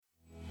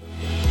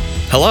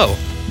Hello,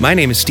 my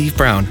name is Steve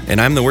Brown,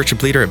 and I'm the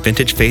worship leader at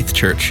Vintage Faith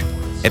Church.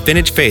 At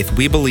Vintage Faith,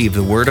 we believe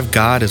the Word of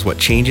God is what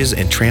changes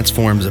and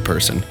transforms a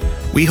person.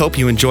 We hope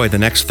you enjoy the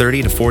next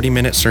 30 to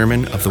 40-minute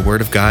sermon of the Word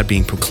of God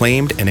being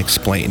proclaimed and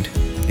explained.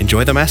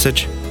 Enjoy the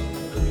message.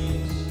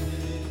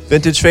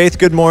 Vintage Faith,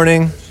 good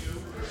morning.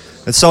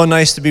 It's so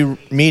nice to be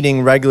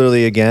meeting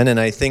regularly again, and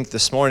I think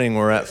this morning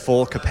we're at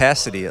full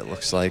capacity, it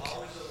looks like.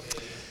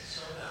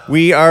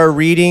 We are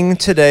reading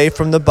today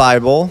from the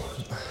Bible,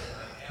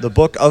 the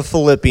book of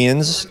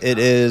Philippians. It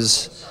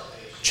is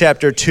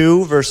chapter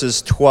 2,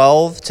 verses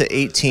 12 to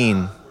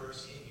 18.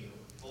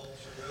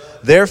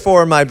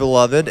 Therefore, my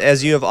beloved,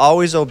 as you have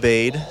always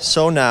obeyed,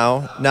 so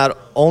now, not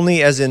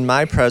only as in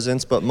my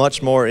presence, but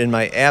much more in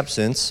my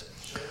absence,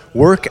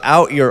 work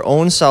out your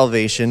own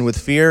salvation with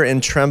fear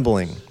and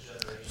trembling.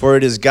 For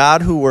it is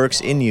God who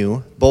works in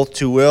you, both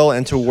to will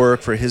and to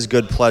work for his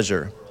good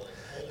pleasure.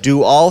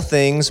 Do all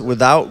things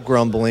without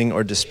grumbling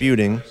or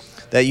disputing,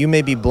 that you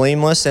may be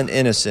blameless and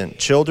innocent,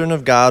 children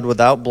of God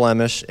without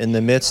blemish in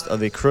the midst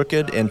of a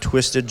crooked and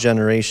twisted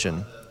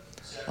generation,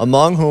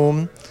 among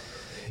whom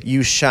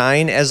you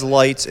shine as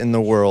lights in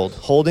the world,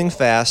 holding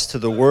fast to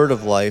the word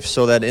of life,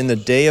 so that in the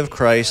day of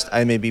Christ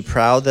I may be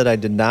proud that I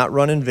did not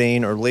run in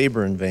vain or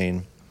labor in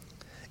vain.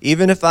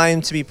 Even if I am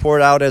to be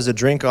poured out as a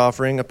drink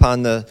offering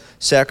upon the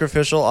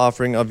sacrificial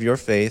offering of your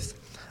faith,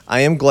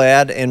 I am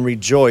glad and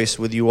rejoice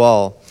with you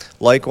all.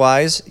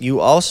 Likewise, you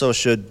also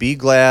should be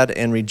glad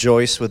and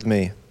rejoice with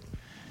me.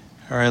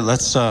 All right,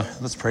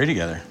 let's pray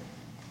together.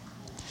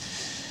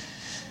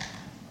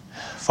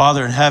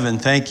 Father in heaven,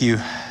 thank you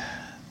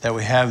that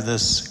we have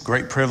this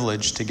great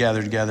privilege to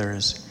gather together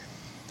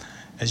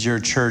as your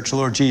church.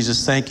 Lord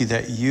Jesus, thank you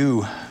that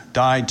you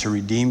died to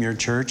redeem your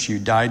church. You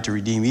died to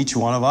redeem each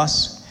one of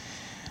us.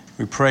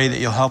 We pray that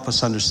you'll help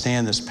us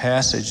understand this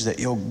passage, that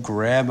you'll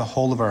grab a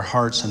hold of our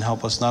hearts and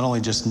help us not only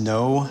just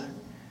know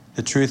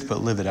the truth,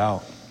 but live it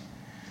out.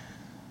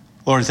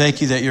 Lord,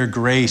 thank you that your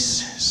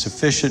grace is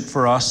sufficient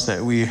for us,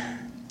 that we,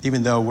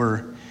 even though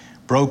we're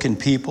broken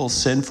people,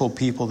 sinful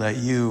people, that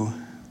you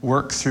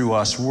work through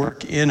us,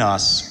 work in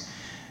us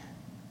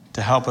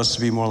to help us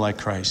to be more like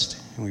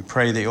Christ. And we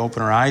pray that you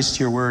open our eyes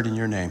to your word in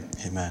your name.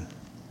 Amen.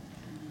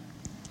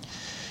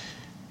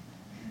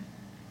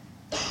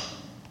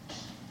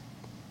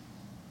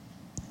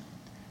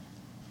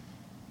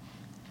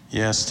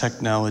 Yes,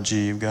 technology,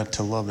 you've got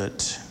to love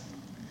it.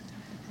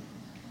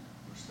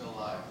 We're still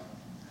live.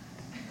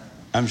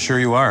 I'm sure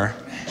you are.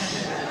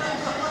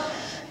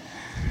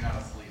 You're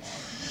not asleep.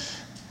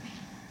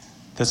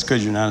 That's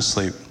good, you're not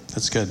asleep.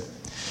 That's good.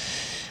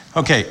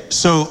 Okay,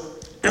 so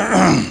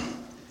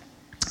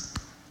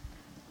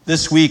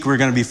this week we're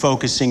going to be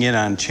focusing in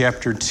on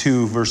chapter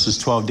 2, verses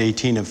 12 to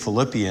 18 of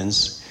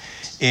Philippians.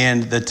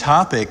 And the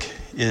topic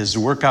is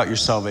work out your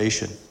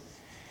salvation.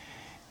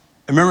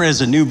 I remember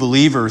as a new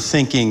believer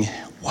thinking,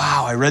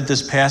 wow, I read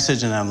this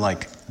passage and I'm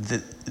like,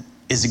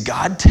 is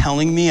God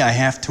telling me I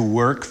have to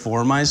work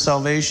for my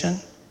salvation?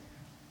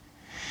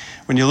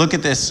 When you look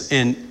at this,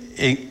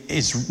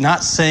 it's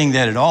not saying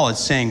that at all.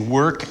 It's saying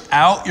work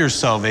out your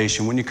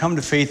salvation. When you come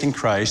to faith in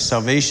Christ,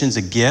 salvation's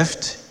a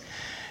gift.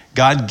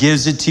 God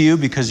gives it to you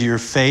because of your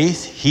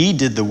faith. He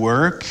did the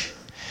work.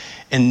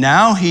 And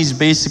now he's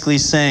basically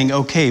saying,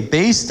 okay,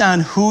 based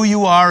on who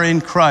you are in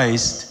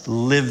Christ,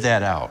 live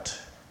that out.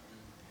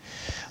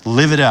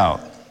 Live it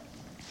out.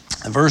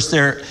 The verse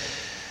there,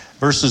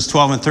 verses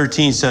 12 and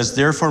 13 says,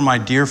 therefore, my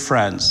dear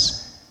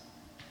friends,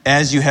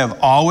 as you have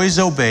always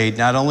obeyed,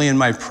 not only in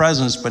my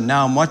presence, but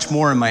now much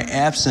more in my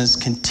absence,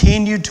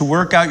 continue to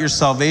work out your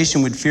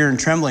salvation with fear and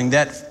trembling.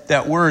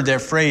 That word, that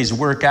phrase,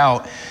 work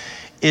out,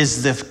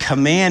 is the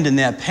command in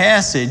that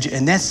passage,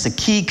 and that's the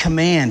key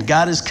command.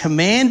 God is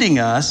commanding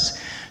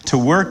us to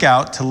work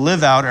out, to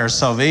live out our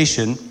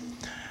salvation,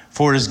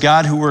 for it is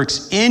God who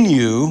works in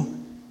you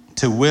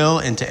to will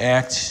and to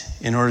act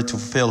in order to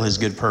fulfill his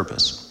good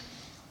purpose.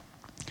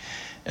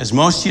 As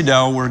most of you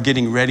know, we're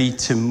getting ready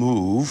to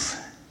move,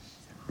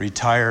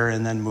 retire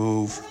and then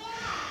move.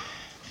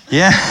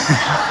 Yeah.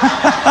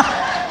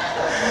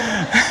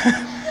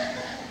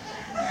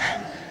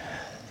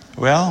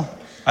 Well,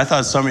 I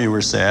thought some of you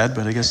were sad,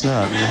 but I guess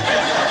not.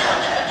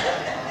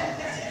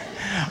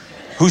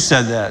 Who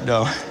said that?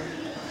 No.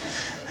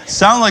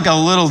 Sound like a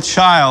little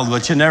child,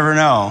 but you never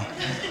know.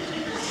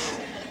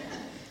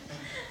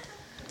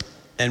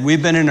 And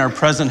we've been in our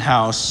present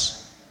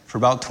house for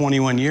about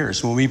 21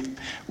 years. When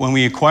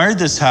we acquired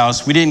this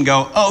house, we didn't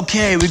go,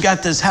 okay, we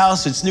got this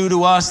house, it's new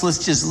to us,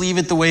 let's just leave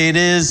it the way it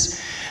is.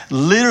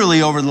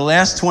 Literally over the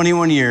last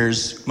 21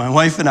 years, my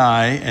wife and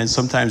I, and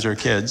sometimes our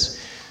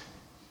kids,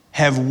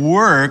 have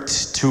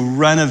worked to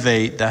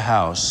renovate the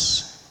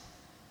house.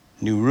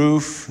 New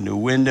roof, new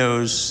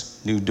windows,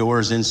 new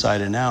doors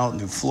inside and out,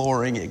 new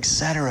flooring,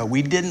 etc.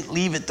 We didn't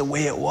leave it the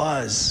way it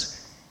was.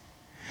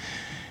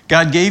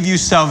 God gave you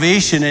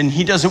salvation, and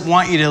he doesn't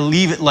want you to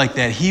leave it like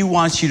that. He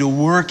wants you to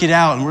work it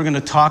out, and we're going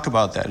to talk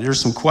about that. There's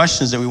some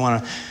questions that we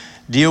want to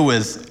deal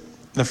with.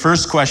 The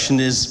first question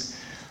is,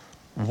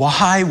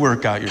 why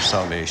work out your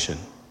salvation?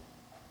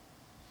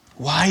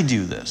 Why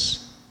do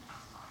this?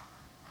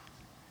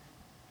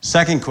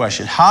 Second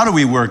question, how do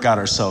we work out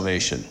our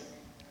salvation?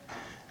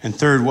 And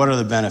third, what are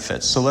the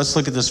benefits? So let's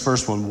look at this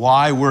first one.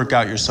 Why work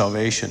out your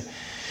salvation?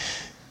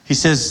 He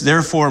says,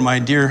 therefore, my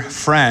dear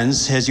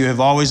friends, as you have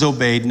always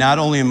obeyed, not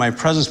only in my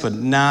presence, but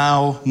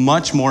now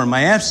much more in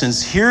my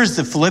absence. Here's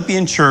the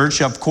Philippian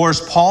church. Of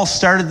course, Paul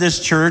started this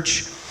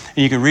church, and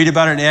you can read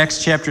about it in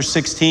Acts chapter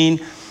 16.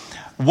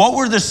 What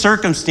were the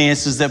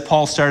circumstances that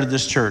Paul started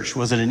this church?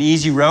 Was it an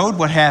easy road?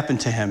 What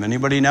happened to him?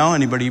 Anybody know?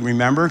 Anybody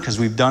remember? Because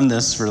we've done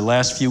this for the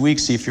last few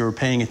weeks, see if you were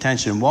paying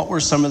attention. What were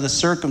some of the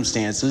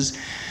circumstances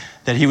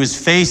that he was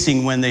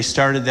facing when they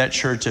started that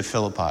church at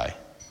Philippi?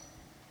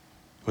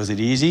 Was it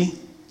easy?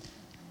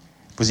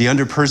 Was he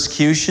under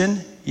persecution?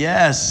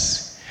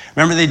 Yes.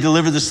 Remember, they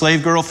delivered the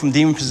slave girl from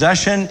demon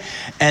possession,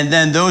 and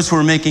then those who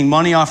were making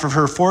money off of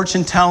her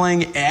fortune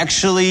telling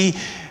actually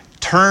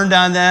turned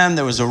on them.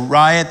 There was a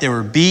riot. They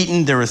were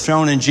beaten. They were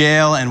thrown in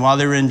jail. And while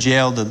they were in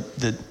jail,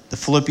 the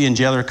Philippian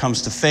jailer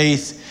comes to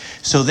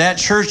faith. So that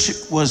church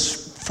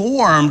was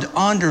formed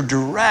under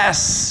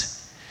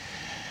duress.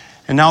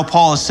 And now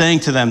Paul is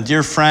saying to them,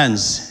 dear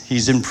friends,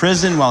 he's in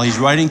prison while he's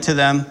writing to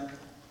them,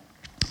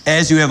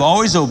 as you have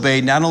always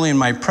obeyed, not only in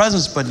my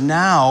presence, but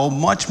now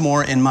much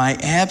more in my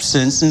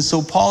absence. And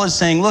so Paul is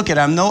saying, look,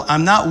 I'm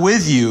not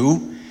with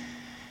you,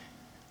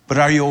 but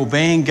are you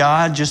obeying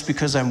God just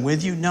because I'm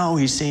with you? No,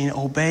 he's saying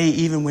obey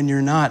even when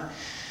you're not,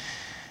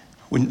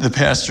 when the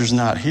pastor's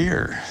not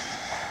here.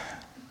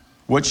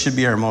 What should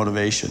be our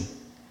motivation?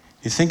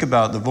 You think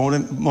about the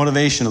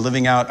motivation of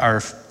living out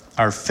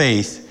our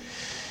faith.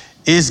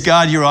 Is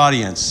God your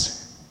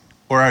audience,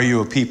 or are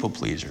you a people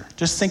pleaser?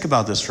 Just think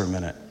about this for a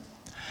minute.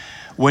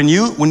 When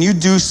you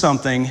do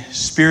something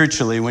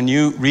spiritually, when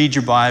you read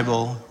your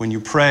Bible, when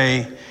you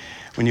pray,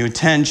 when you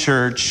attend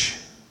church,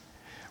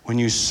 when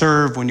you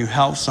serve, when you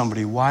help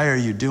somebody, why are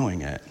you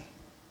doing it?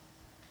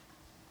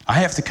 I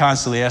have to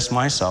constantly ask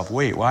myself,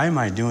 wait, why am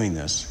I doing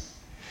this?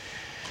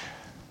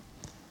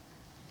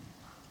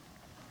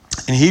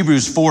 In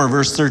Hebrews 4,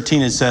 verse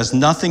 13, it says,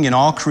 nothing in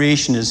all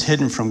creation is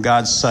hidden from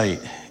God's sight.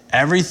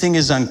 Everything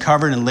is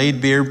uncovered and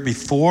laid bare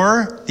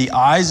before the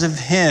eyes of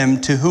him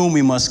to whom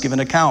we must give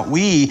an account.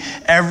 We,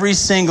 every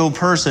single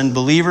person,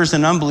 believers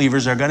and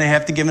unbelievers, are going to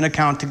have to give an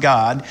account to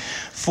God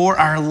for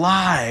our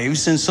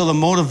lives. And so the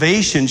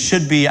motivation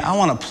should be, I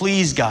want to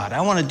please God.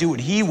 I want to do what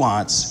he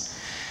wants.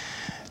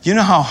 You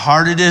know how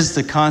hard it is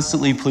to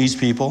constantly please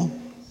people?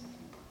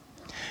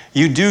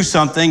 You do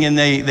something and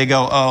they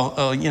go,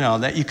 oh,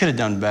 that you could have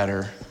done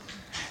better.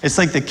 It's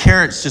like the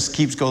carrots just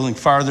keeps going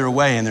farther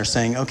away, and they're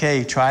saying,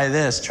 okay, try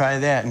this, try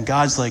that. And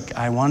God's like,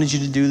 I wanted you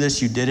to do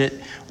this. You did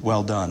it.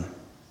 Well done.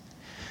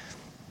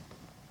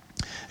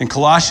 In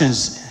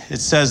Colossians, it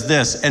says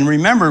this, and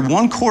remember,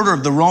 1/4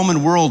 of the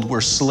Roman world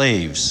were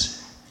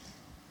slaves.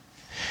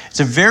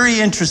 It's a very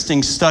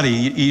interesting study.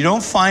 You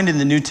don't find in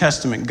the New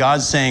Testament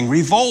God saying,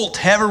 revolt,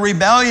 have a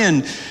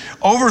rebellion,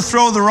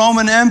 overthrow the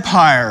Roman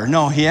Empire.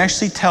 No, he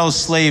actually tells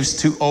slaves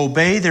to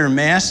obey their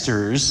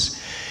masters.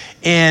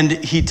 And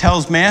he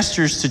tells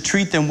masters to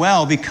treat them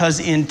well, because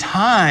in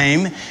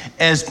time,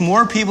 as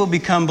more people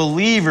become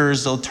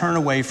believers, they'll turn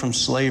away from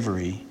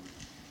slavery.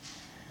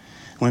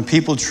 When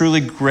people truly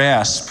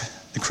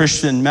grasp the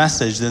Christian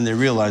message, then they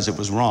realize it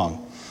was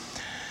wrong.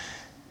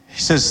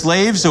 He says,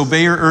 slaves,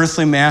 obey your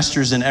earthly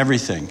masters in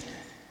everything,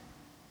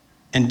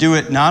 and do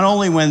it not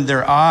only when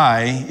their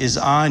eye is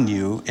on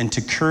you and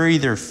to curry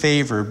their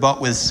favor, but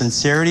with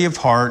sincerity of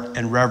heart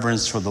and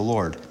reverence for the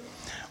Lord.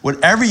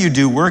 Whatever you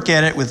do, work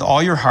at it with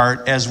all your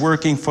heart as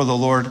working for the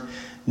Lord,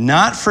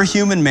 not for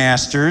human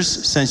masters,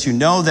 since you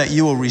know that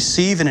you will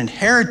receive an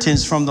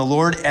inheritance from the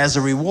Lord as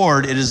a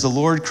reward. It is the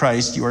Lord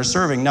Christ you are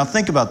serving. Now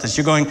think about this.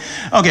 You're going,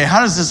 okay, how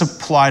does this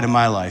apply to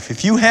my life?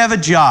 If you have a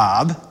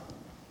job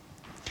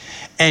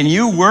and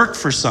you work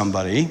for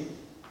somebody,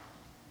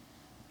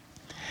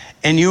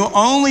 and you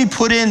only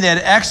put in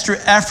that extra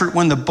effort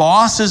when the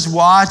boss is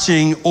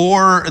watching,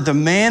 or the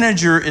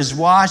manager is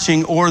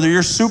watching, or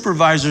your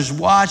supervisor is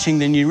watching,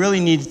 then you really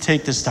need to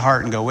take this to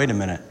heart and go, wait a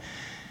minute.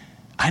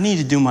 I need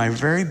to do my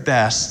very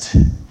best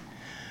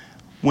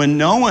when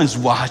no one's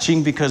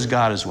watching, because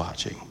God is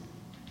watching.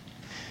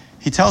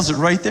 He tells it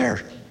right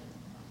there.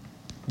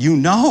 You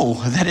know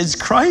that it's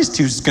Christ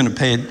who's going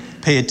to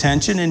pay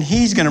attention, and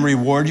he's going to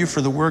reward you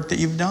for the work that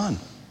you've done.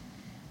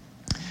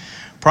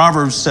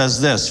 Proverbs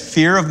says this,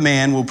 fear of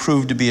man will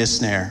prove to be a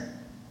snare,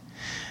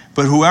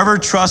 but whoever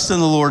trusts in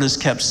the Lord is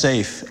kept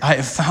safe. I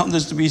have found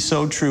this to be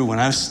so true. When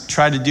I've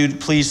tried to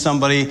please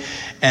somebody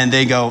and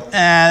they go,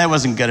 that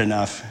wasn't good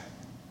enough.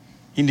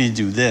 You need to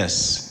do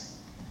this.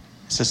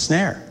 It's a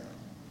snare.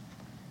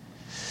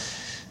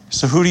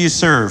 So who do you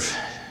serve?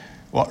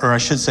 Well, or I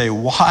should say,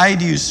 why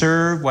do you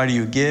serve? Why do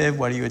you give?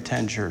 Why do you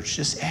attend church?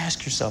 Just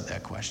ask yourself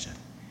that question.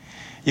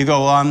 You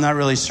go, well, I'm not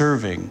really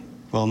serving.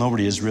 Well,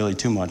 nobody is really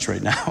too much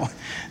right now.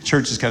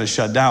 Church is kind of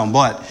shut down.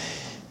 But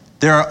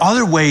there are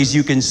other ways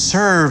you can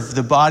serve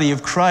the body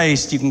of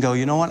Christ. You can go,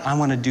 you know what? I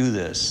want to do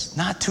this.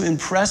 Not to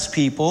impress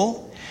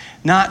people,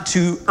 not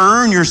to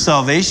earn your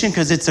salvation,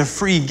 because it's a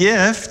free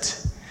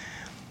gift,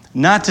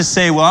 Not to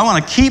say, well, I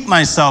want to keep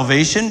my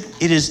salvation.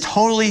 It is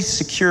totally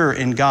secure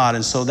in God.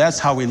 And so that's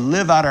how we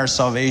live out our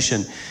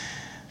salvation,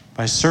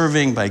 by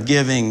serving, by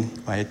giving,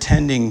 by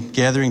attending,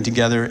 gathering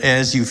together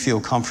as you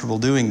feel comfortable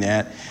doing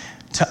that,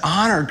 to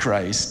honor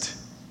Christ,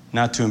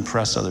 not to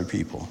impress other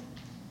people.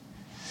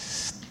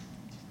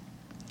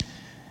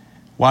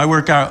 Why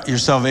work out your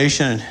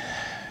salvation?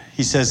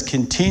 He says,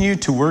 continue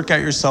to work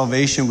out your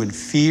salvation with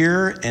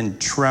fear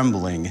and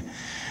trembling.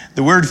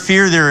 The word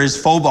fear there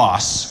is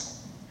phobos.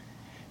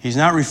 He's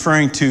not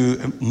referring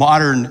to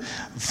modern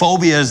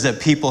phobias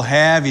that people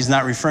have. He's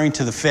not referring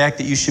to the fact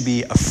that you should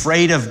be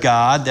afraid of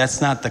God.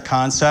 That's not the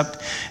concept.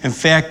 In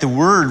fact, the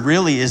word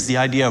really is the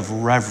idea of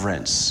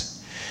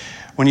reverence.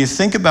 When you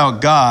think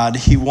about God,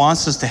 he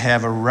wants us to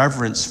have a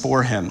reverence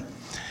for him.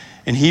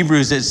 In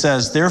Hebrews, it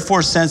says,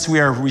 therefore, since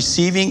we are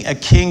receiving a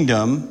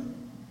kingdom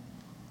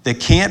that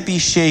can't be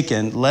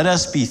shaken, let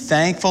us be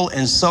thankful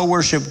and so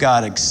worship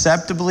God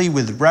acceptably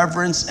with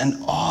reverence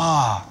and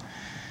awe.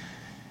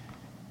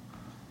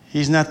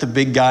 He's not the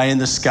big guy in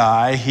the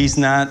sky. He's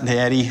not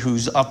daddy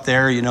who's up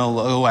there,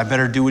 oh, I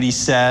better do what he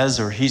says,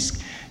 or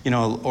he's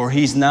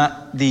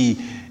not the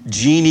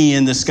genie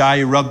in the sky,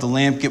 you rub the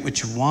lamp, get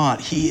what you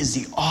want. He is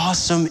the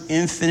awesome,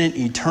 infinite,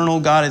 eternal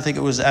God. I think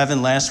it was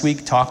Evan last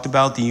week talked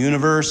about the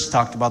universe,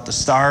 talked about the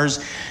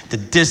stars, the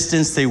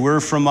distance they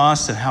were from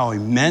us, and how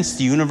immense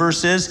the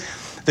universe is.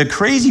 The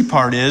crazy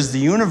part is the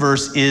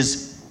universe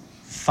is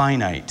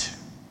finite.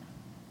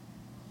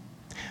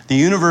 The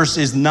universe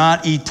is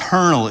not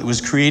eternal. It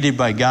was created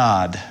by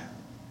God.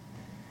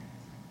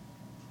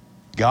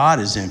 God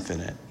is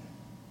infinite.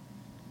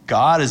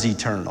 God is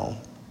eternal.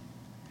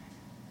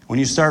 When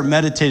you start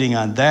meditating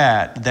on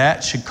that,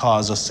 that should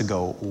cause us to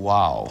go,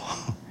 wow.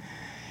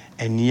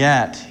 And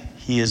yet,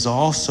 he is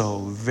also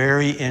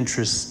very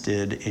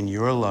interested in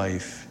your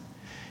life.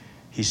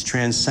 He's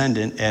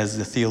transcendent, as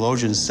the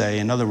theologians say.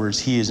 In other words,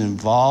 he is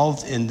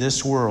involved in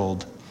this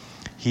world.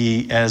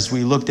 He, as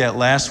we looked at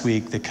last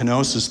week, the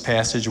kenosis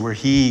passage where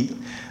he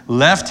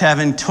left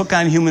heaven, took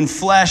on human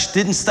flesh,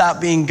 didn't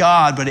stop being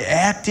God, but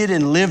acted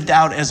and lived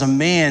out as a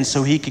man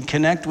so he could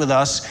connect with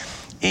us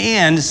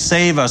and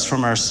save us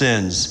from our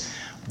sins.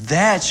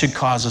 That should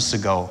cause us to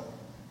go,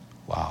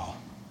 wow,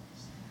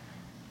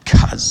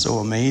 God's so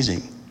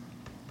amazing.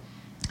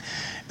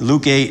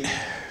 Luke 8,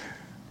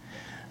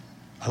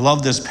 I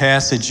love this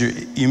passage.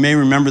 You may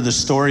remember the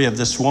story of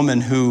this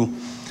woman who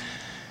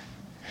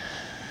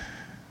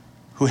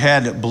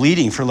had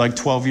bleeding for like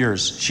 12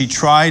 years. She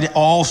tried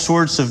all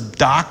sorts of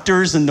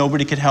doctors and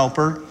nobody could help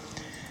her.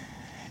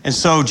 And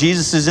so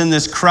Jesus is in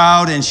this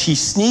crowd and she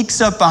sneaks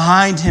up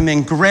behind him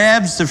and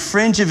grabs the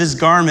fringe of his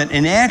garment.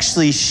 And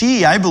actually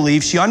I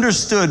believe she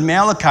understood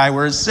Malachi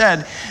where it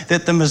said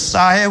that the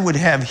Messiah would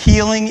have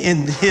healing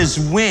in his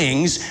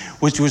wings,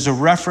 which was a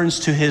reference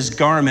to his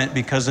garment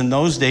because in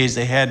those days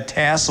they had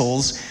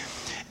tassels.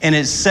 And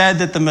it said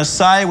that the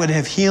Messiah would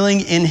have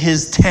healing in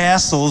his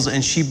tassels,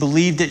 and she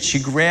believed it. She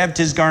grabbed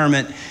his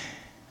garment,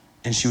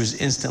 and she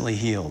was instantly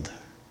healed.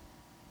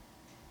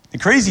 The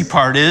crazy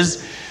part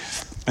is,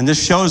 and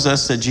this shows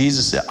us that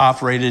Jesus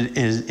operated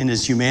in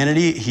his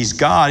humanity. He's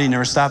God. He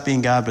never stopped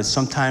being God, but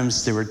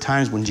sometimes there were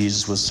times when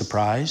Jesus was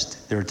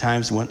surprised. There were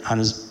times when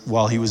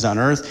while he was on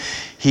earth,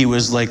 he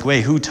was like,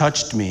 wait, who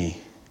touched me?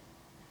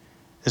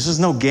 This is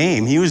no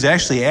game. He was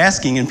actually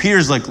asking, and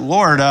Peter's like,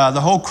 Lord, the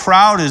whole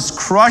crowd is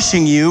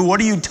crushing you. What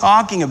are you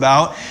talking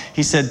about?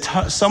 He said,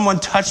 someone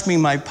touched me.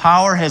 My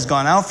power has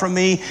gone out from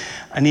me.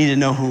 I need to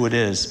know who it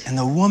is. And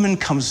the woman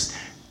comes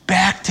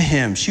back to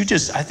him.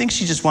 I think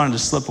she just wanted to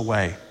slip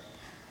away.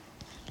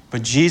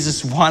 But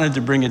Jesus wanted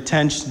to bring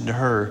attention to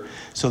her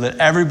so that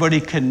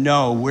everybody could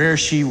know where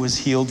she was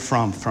healed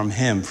from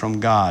him, from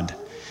God.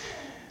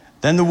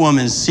 Then the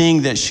woman,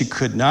 seeing that she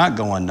could not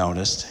go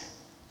unnoticed,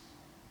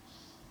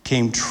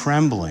 came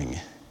trembling.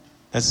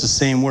 That's the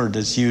same word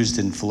that's used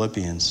in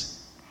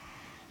Philippians.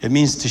 It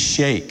means to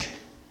shake.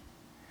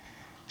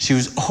 She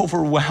was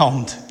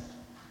overwhelmed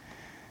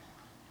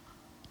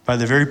by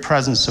the very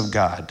presence of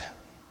God.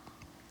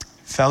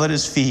 Fell at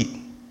his feet.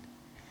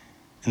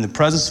 In the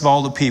presence of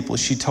all the people,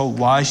 she told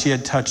why she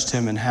had touched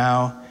him and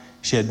how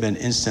she had been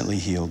instantly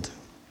healed.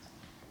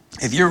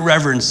 If your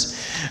reverence,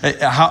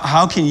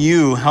 how can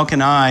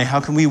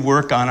we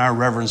work on our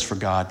reverence for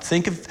God?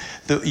 Think of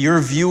your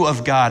view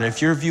of God.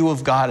 If your view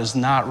of God is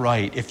not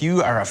right, if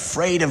you are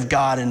afraid of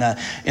God in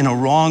a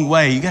wrong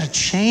way, you got to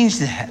change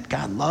that.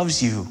 God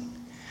loves you.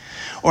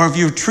 Or if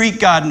you treat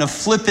God in a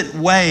flippant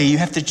way, you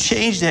have to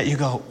change that. You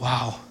go,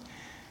 wow,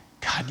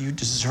 God, you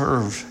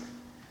deserve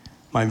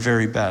my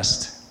very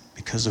best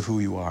because of who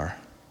you are.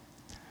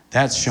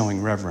 That's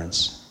showing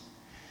reverence.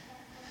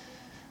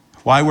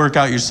 Why work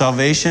out your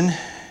salvation?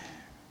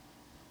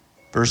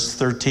 Verse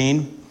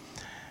 13.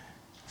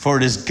 For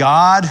it is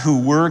God who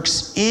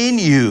works in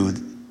you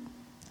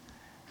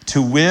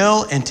to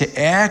will and to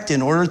act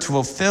in order to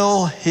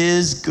fulfill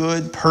his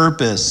good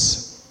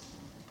purpose.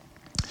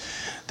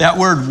 That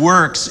word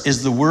works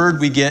is the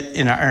word we get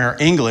in our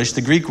English.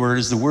 The Greek word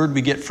is the word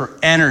we get for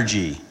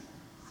energy.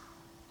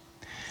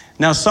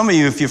 Now, some of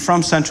you, if you're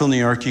from Central New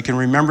York, you can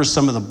remember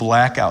some of the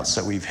blackouts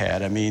that we've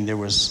had. I mean, there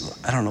was,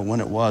 I don't know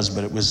when it was,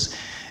 but it was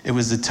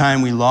the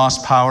time we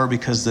lost power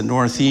because the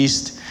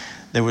Northeast,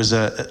 there was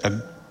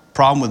a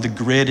problem with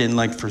the grid in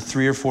like for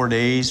 3 or 4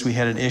 days. We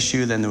had an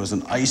issue, then there was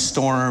an ice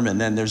storm,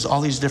 and then there's all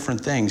these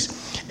different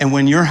things. And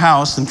when your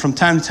house, and from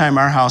time to time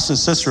our house in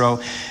Cicero,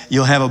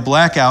 you'll have a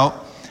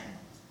blackout,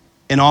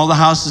 and all the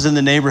houses in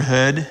the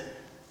neighborhood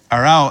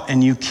are out,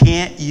 and you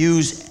can't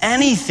use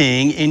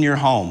anything in your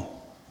home.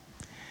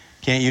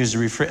 Can't use the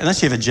refrigerator,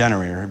 unless you have a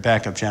generator, a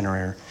backup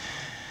generator.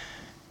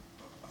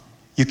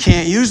 You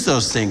can't use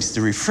those things,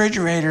 the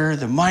refrigerator,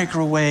 the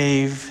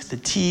microwave, the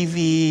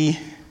TV,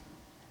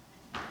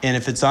 and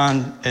if it's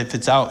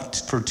out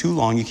for too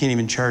long, you can't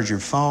even charge your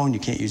phone, you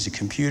can't use a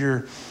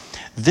computer.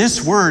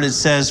 This word, it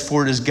says,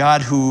 for it is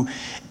God who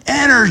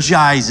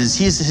energizes.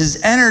 His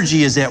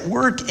energy is at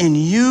work in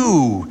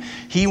you.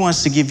 He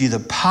wants to give you the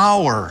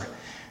power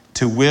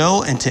to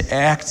will and to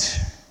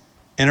act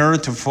in order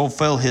to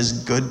fulfill his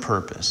good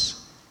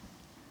purpose.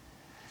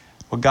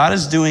 What God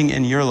is doing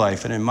in your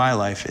life and in my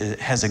life, it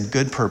has a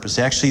good purpose.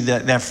 Actually,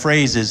 that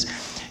phrase is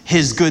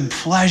his good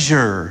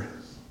pleasure.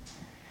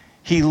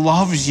 He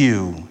loves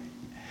you.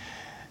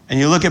 And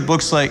you look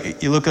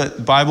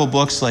at Bible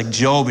books like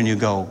Job and you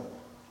go,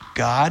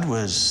 God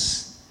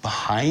was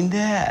behind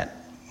that.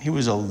 He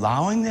was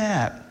allowing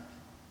that.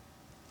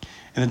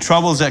 And the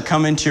troubles that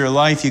come into your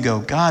life, you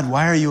go, God,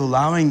 why are you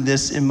allowing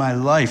this in my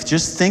life?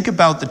 Just think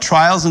about the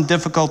trials and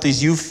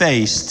difficulties you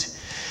faced.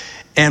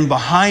 And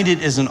behind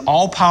it is an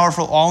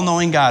all-powerful,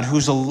 all-knowing God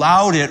who's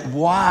allowed it.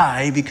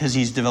 Why? Because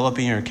he's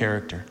developing your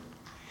character.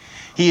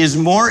 He is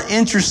more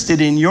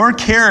interested in your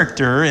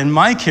character and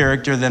my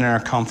character than in our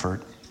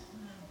comfort.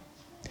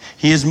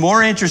 He is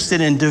more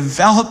interested in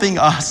developing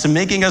us and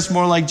making us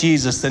more like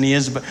Jesus than he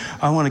is, but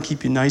I want to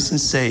keep you nice and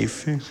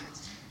safe.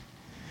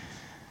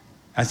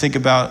 I think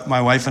about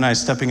my wife and I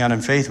stepping out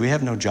in faith. We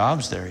have no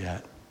jobs there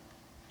yet.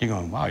 You're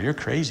going, wow, you're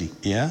crazy.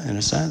 Yeah, in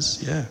a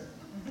sense, yeah.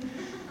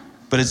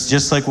 But it's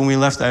just like when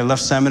I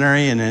left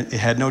seminary and it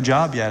had no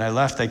job yet.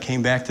 I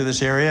came back to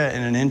this area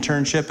in an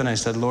internship and I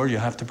said, Lord, you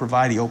have to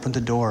provide. He opened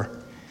the door.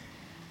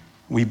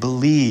 We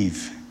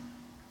believe.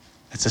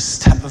 It's a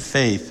step of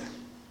faith.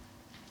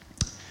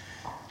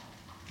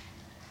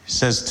 He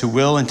says to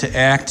will and to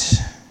act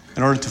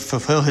in order to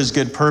fulfill his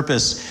good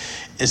purpose.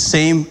 The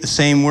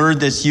same word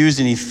that's used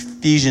in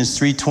Ephesians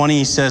 3:20.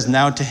 He says,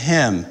 now to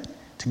him,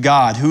 to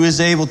God, who is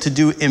able to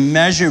do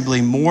immeasurably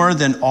more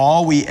than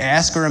all we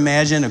ask or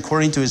imagine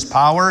according to his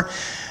power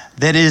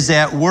that is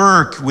at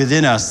work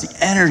within us.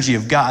 The energy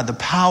of God, the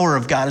power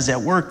of God is at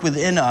work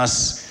within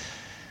us.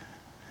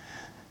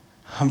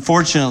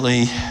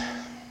 Unfortunately,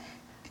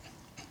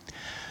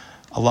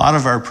 a lot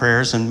of our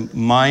prayers, and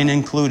mine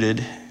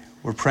included,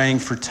 we're praying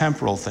for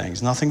temporal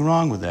things. Nothing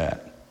wrong with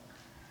that.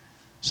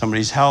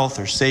 Somebody's health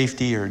or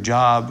safety or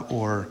job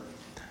or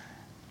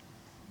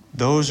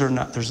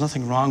there's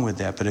nothing wrong with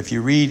that. But if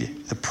you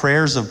read the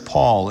prayers of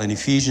Paul in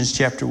Ephesians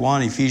chapter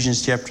 1,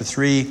 Ephesians chapter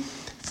 3,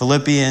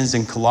 Philippians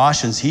and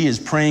Colossians, he is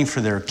praying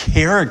for their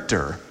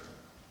character.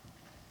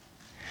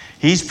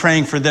 He's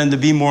praying for them to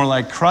be more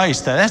like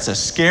Christ. That's a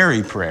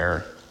scary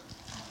prayer.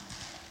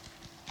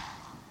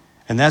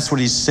 And that's what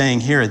he's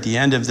saying here at the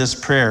end of this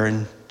prayer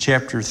in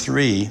chapter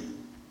 3.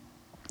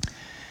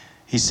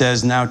 He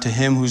says, now to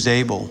him who's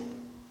able,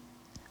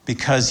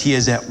 because he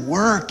is at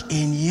work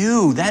in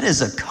you. That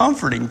is a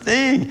comforting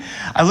thing.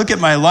 I look at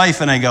my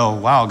life and I go,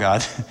 wow,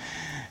 God,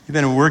 you've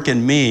been at work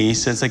in me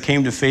since I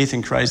came to faith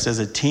in Christ as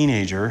a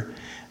teenager.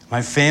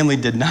 My family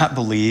did not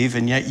believe,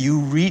 and yet you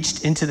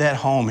reached into that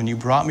home and you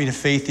brought me to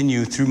faith in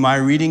you through my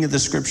reading of the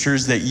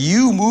scriptures that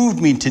you moved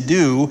me to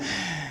do.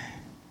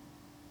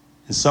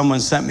 And someone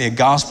sent me a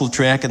gospel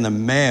tract in the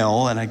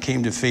mail and I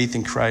came to faith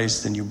in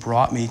Christ and you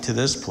brought me to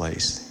this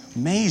place.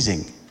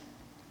 Amazing.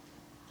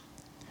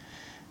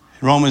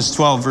 In Romans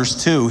 12,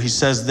 verse 2, he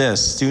says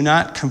this, do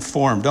not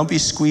conform, don't be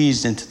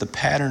squeezed into the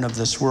pattern of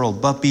this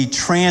world, but be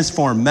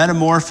transformed,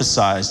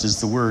 metamorphosized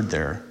is the word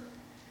there.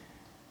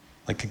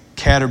 Like a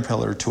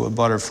caterpillar to a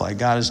butterfly.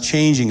 God is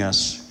changing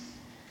us,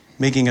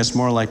 making us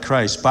more like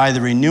Christ by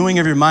the renewing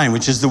of your mind,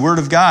 which is the word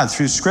of God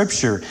through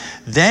scripture.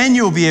 Then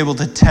you'll be able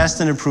to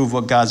test and approve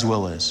what God's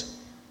will is.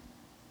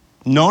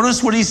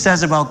 Notice what he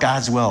says about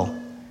God's will.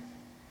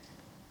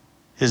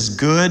 His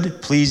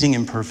good, pleasing,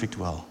 and perfect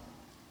will.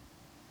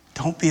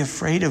 Don't be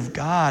afraid of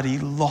God. He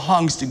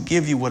longs to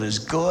give you what is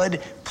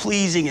good,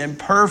 pleasing, and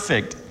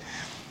perfect.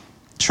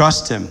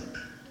 Trust him.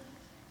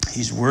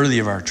 He's worthy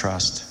of our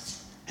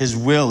trust. His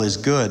will is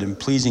good and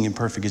pleasing and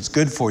perfect. It's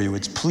good for you.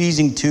 It's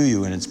pleasing to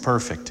you, and it's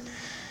perfect.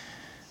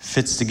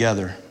 Fits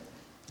together.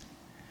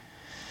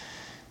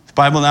 The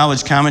Bible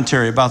Knowledge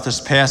Commentary about this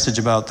passage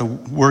about the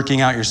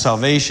working out your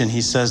salvation,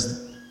 he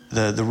says,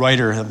 the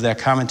writer of that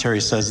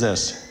commentary says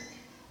this.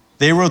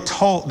 They were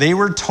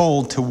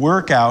told to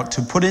work out,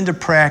 to put into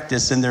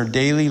practice in their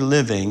daily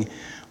living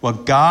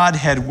what God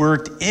had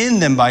worked in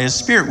them by his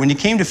Spirit. When you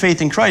came to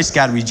faith in Christ,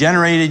 God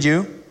regenerated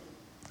you,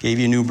 gave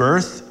you new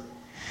birth.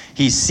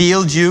 He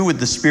sealed you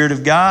with the Spirit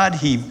of God.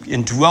 He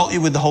indwelt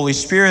you with the Holy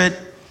Spirit.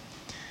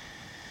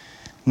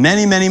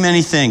 Many, many,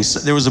 many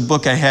things. There was a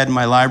book I had in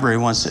my library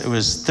once. It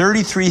was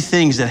 33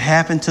 things that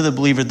happened to the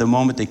believer the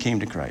moment they came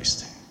to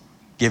Christ.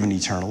 Given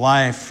eternal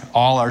life,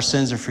 all our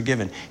sins are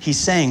forgiven. He's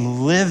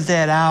saying, live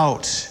that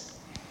out.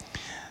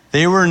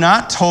 They were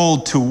not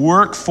told to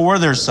work for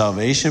their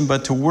salvation,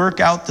 but to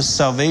work out the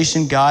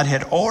salvation God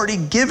had already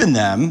given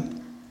them.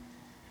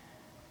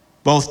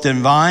 Both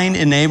divine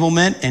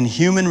enablement and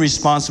human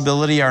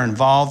responsibility are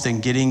involved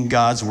in getting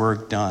God's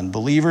work done.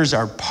 Believers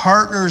are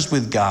partners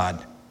with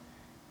God,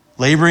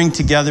 laboring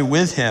together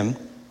with him.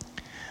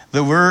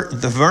 The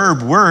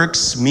verb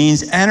works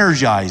means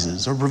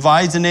energizes or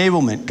provides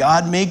enablement.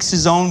 God makes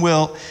his own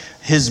will,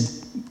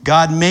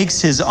 God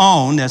makes his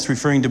own, that's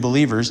referring to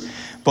believers,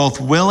 both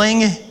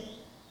willing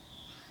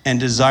and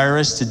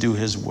desirous to do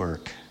his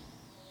work.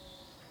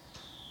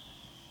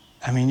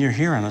 I mean, you're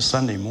here on a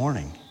Sunday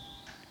morning.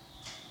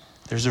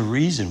 There's a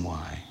reason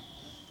why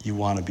you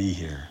want to be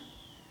here.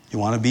 You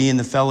want to be in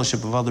the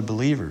fellowship of other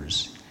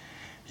believers.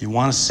 You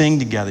want to sing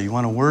together. You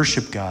want to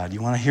worship God.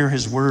 You want to hear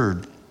his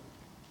word.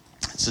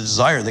 It's a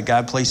desire that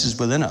God places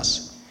within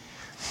us.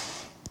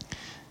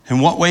 In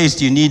what ways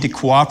do you need to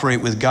cooperate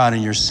with God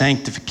in your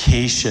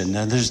sanctification?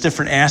 Now, there's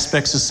different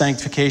aspects of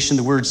sanctification.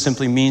 The word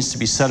simply means to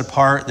be set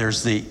apart.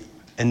 There's the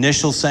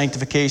initial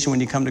sanctification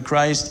when you come to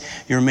Christ.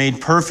 You're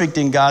made perfect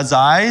in God's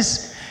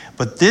eyes.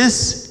 But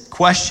this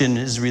question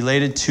is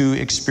related to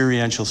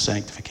experiential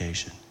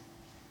sanctification.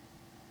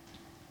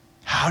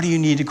 How do you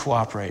need to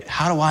cooperate?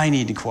 How do I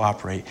need to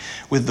cooperate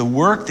with the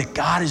work that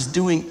God is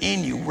doing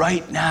in you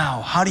right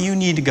now? How do you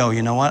need to go?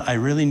 You know what? I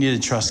really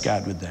need to trust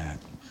God with that.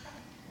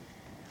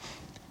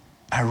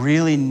 I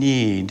really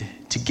need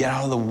to get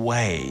out of the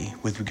way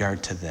with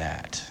regard to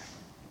that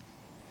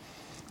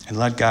and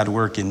let God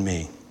work in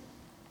me.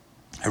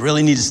 I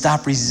really need to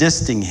stop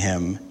resisting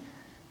him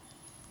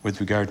with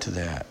regard to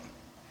that.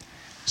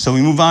 So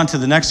we move on to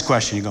the next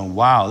question. You're going,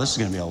 wow, this is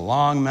going to be a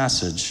long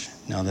message.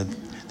 Now,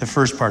 the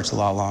first part's a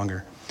lot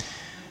longer.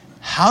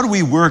 How do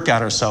we work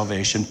out our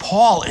salvation?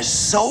 Paul is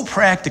so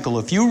practical.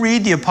 If you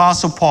read the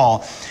Apostle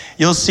Paul,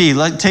 you'll see,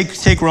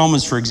 take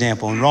Romans, for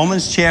example. In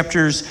Romans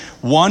chapters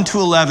 1 to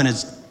 11,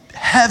 it's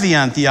heavy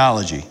on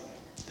theology.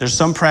 There's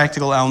some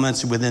practical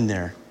elements within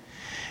there.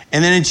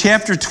 And then in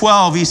chapter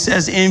 12, he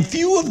says, in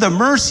view of the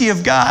mercy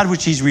of God,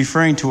 which he's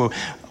referring to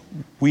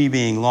we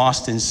being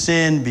lost in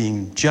sin,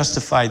 being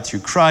justified through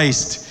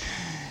Christ,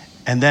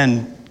 and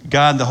then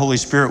God, the Holy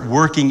Spirit,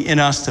 working in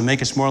us to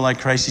make us more like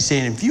Christ. He's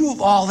saying, in view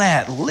of all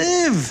that,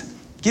 live,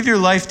 give your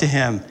life to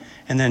him.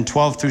 And then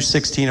 12 through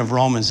 16 of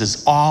Romans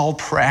is all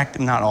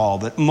practical, not all,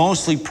 but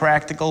mostly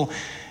practical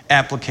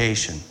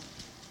application.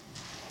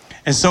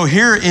 And so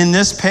here in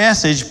this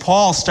passage,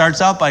 Paul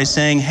starts out by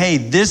saying, hey,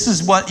 this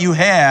is what you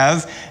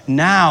have.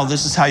 Now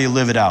this is how you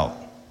live it out.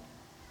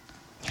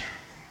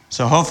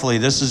 So hopefully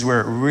this is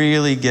where it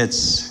really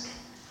gets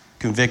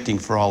convicting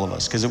for all of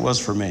us, because it was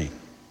for me.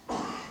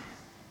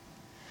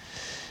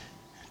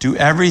 Do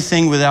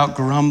everything without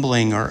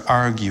grumbling or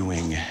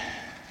arguing,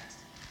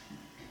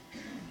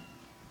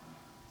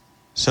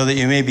 so that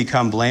you may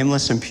become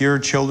blameless and pure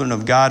children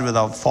of God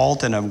without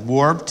fault in a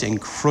warped and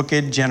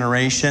crooked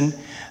generation.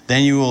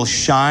 Then you will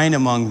shine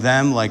among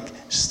them like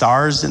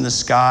stars in the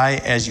sky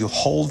as you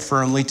hold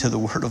firmly to the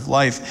word of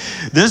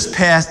life. This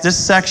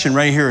section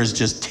right here is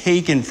just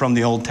taken from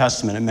the Old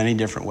Testament in many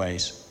different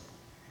ways.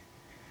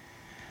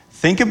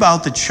 Think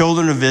about the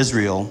children of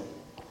Israel.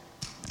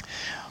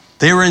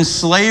 They were in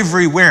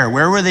slavery where?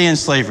 Where were they in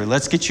slavery?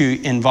 Let's get you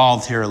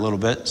involved here a little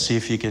bit. See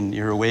if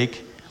you're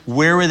awake.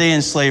 Where were they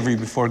in slavery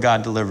before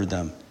God delivered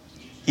them?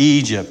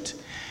 Egypt.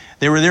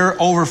 They were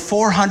there over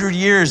 400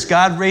 years.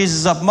 God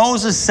raises up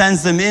Moses,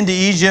 sends them into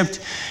Egypt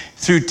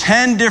through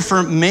 10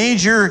 different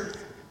major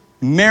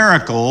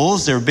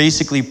miracles. They're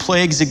basically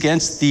plagues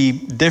against the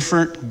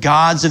different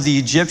gods of the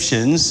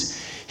Egyptians.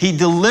 He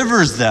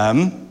delivers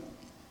them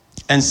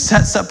and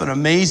sets up an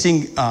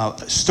amazing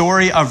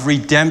story of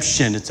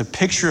redemption. It's a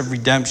picture of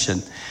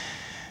redemption.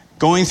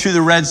 Going through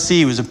the Red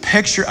Sea was a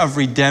picture of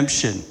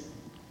redemption.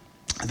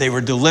 They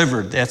were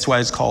delivered. That's why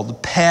it's called the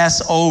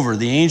Passover.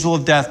 The angel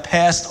of death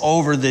passed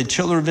over the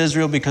children of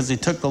Israel because they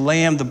took the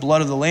lamb, the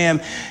blood of the lamb,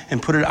 and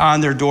put it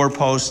on their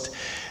doorpost.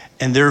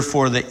 And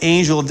therefore, the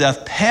angel of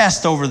death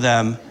passed over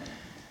them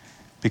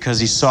because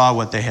he saw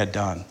what they had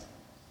done.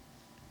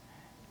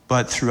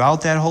 But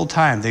throughout that whole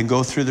time, they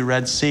go through the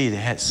Red Sea.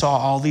 They saw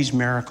all these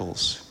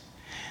miracles.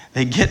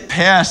 They get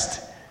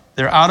past,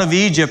 they're out of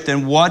Egypt,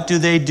 and what do?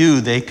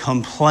 They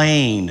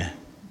complain.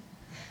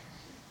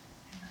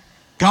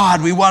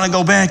 God, we want to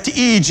go back to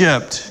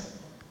Egypt.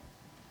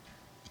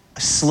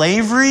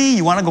 Slavery?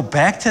 You want to go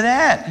back to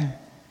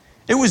that?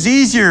 It was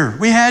easier.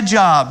 We had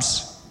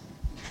jobs.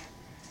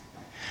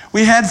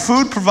 We had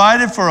food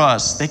provided for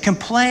us. They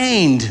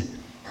complained.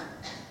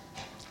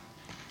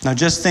 Now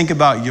just think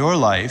about your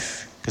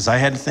life, because I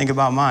had to think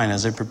about mine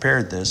as I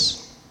prepared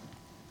this.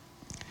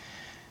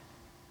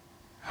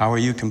 How are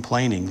you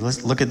complaining?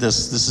 Let's look at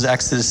this. This is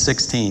Exodus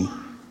 16.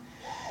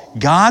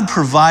 God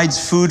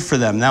provides food for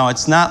them. Now,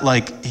 it's not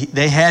like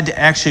they had to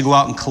actually go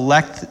out and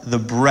collect the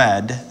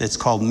bread that's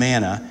called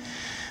manna.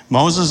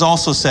 Moses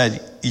also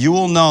said, you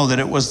will know that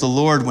it was the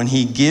Lord when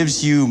he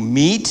gives you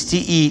meat to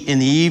eat in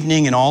the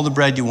evening and all the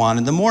bread you want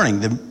in the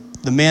morning.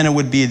 The manna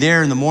would be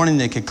there in the morning.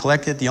 They could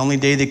collect it. The only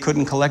day they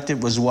couldn't collect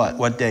it was what?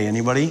 What day?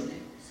 Anybody?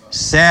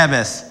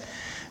 Sabbath.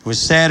 It was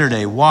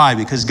Saturday. Why?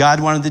 Because God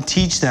wanted to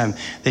teach them.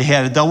 They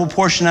had a double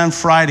portion on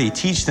Friday.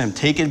 Teach them.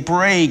 Take a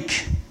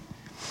break.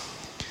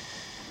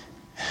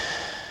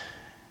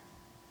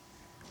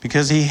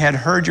 Because he had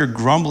heard your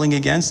grumbling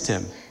against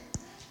him.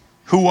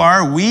 Who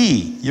are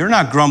we? You're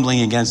not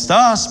grumbling against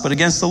us, but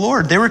against the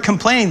Lord. They were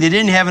complaining. They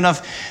didn't have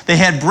enough. They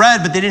had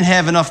bread, but they didn't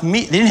have enough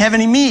meat. They didn't have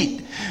any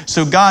meat.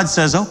 So God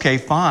says, okay,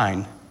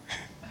 fine.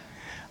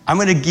 I'm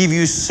going to give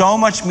you so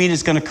much meat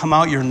it's going to come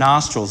out your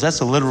nostrils. That's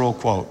a literal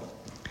quote.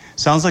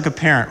 Sounds like a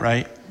parent,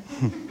 right?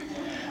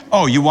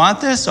 Oh, you want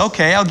this?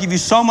 Okay, I'll give you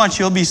so much.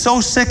 You'll be so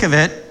sick of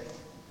it.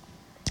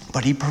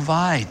 But he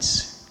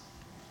provides.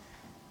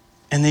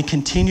 And they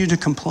continue to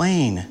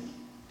complain.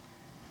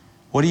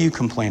 What do you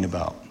complain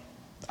about?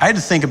 I had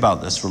to think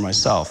about this for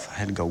myself. I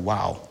had to go,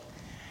 wow,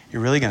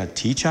 you're really going to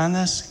teach on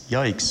this?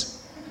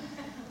 Yikes.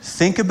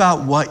 Think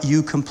about what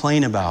you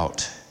complain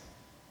about.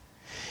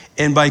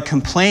 And by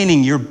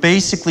complaining, you're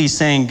basically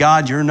saying,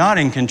 God, you're not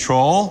in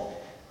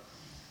control.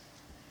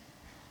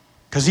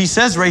 Because he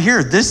says right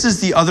here, this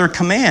is the other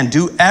command.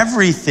 Do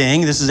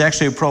everything, this is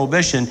actually a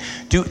prohibition,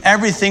 do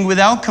everything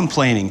without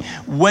complaining.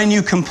 When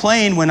you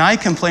complain, when I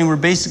complain, we're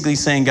basically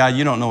saying, God,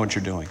 you don't know what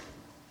you're doing.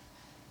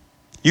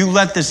 You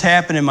let this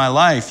happen in my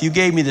life. You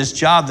gave me this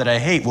job that I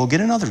hate. Well, get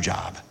another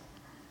job.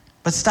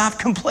 But stop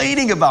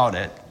complaining about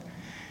it.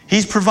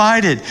 He's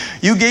provided.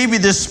 You gave me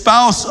this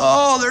spouse.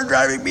 Oh, they're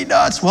driving me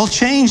nuts. Well,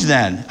 change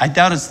then. I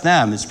doubt it's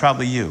them. It's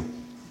probably you.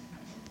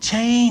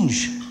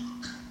 Change.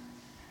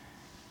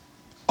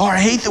 Oh, I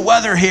hate the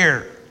weather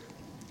here.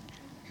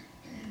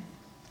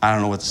 I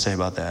don't know what to say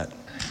about that.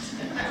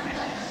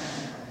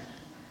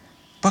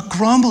 But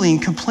grumbling,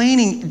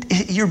 complaining,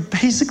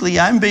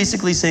 I'm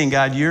basically saying,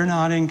 God, you're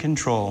not in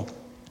control.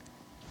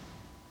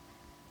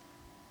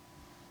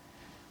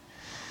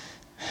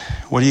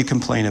 What do you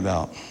complain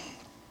about?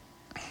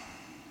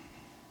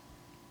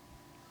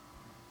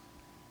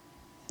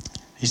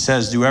 He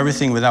says, do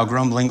everything without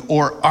grumbling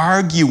or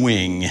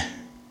arguing.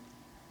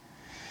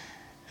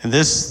 And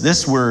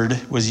this word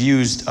was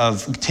used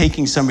of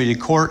taking somebody to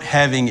court,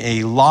 having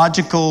a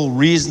logical,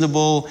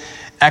 reasonable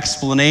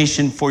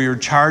explanation for your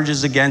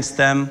charges against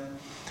them.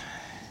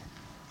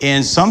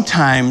 And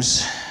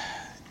sometimes,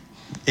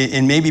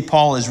 and maybe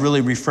Paul is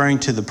really referring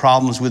to the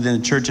problems within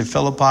the church of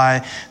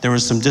Philippi. There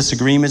was some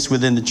disagreements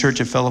within the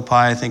church of Philippi.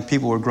 I think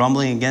people were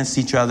grumbling against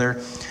each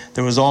other.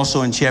 There was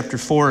also in chapter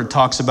 4, it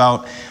talks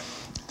about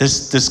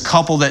this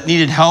couple that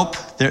needed help.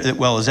 Well, it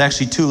was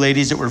actually two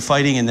ladies that were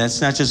fighting, and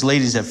that's not just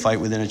ladies that fight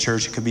within a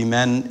church. It could be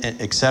men,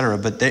 etc.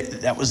 But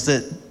that was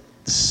the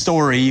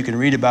story. You can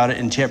read about it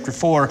in chapter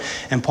 4.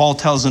 And Paul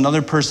tells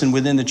another person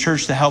within the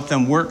church to help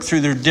them work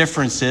through their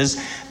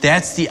differences.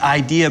 That's the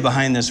idea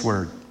behind this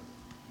word.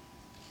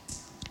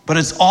 But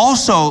it's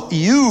also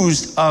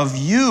used of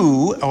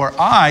you or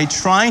I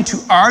trying to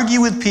argue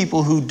with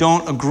people who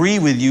don't agree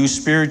with you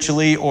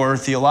spiritually or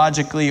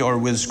theologically or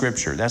with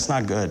Scripture. That's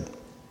not good.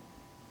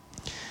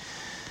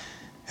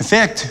 In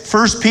fact,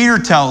 1 Peter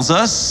tells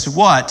us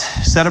what?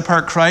 Set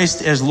apart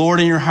Christ as Lord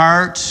in your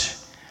heart.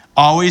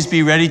 Always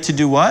be ready to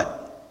do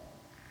what?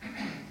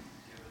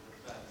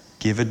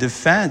 Give a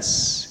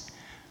defense.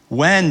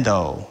 When,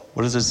 though?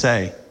 What does it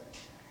say?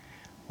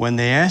 When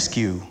they ask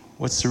you,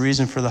 what's the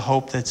reason for the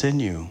hope that's in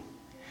you?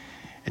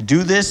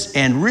 Do this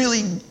and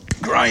really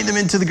grind them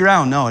into the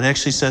ground. No, it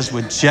actually says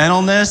with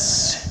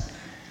gentleness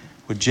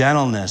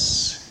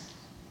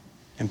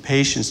and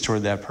patience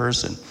toward that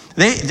person.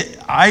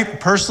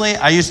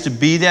 I used to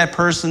be that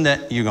person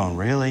that you're going,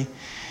 really?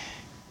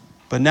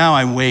 But now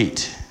I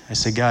wait. I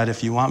say, God,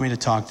 if you want me to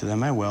talk to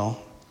them, I will.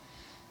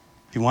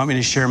 If you want me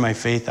to share my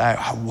faith,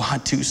 I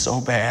want to so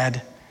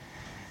bad.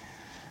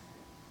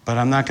 But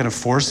I'm not going to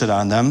force it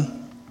on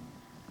them.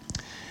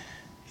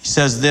 He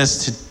says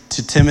this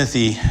to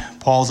Timothy,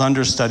 Paul's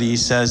understudy. He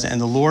says,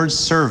 and the Lord's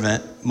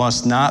servant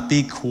must not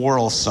be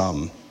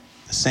quarrelsome.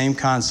 The same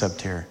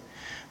concept here.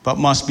 But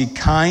must be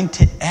kind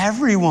to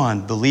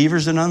everyone,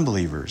 believers and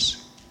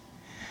unbelievers.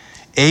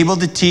 Able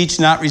to teach,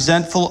 not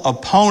resentful.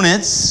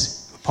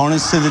 Opponents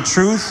to the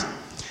truth,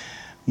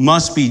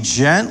 must be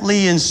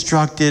gently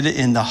instructed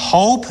in the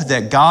hope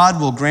that God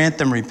will grant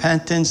them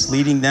repentance,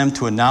 leading them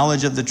to a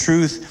knowledge of the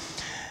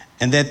truth,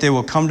 and that they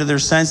will come to their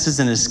senses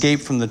and escape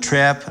from the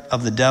trap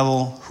of the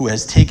devil who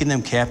has taken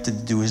them captive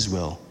to do his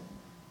will.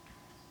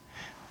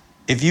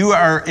 If you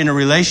are in a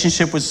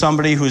relationship with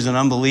somebody who's an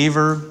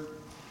unbeliever,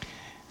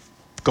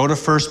 go to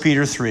 1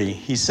 Peter 3.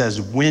 He says,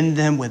 win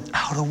them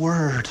without a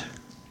word.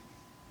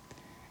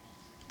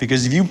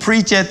 Because if you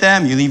preach at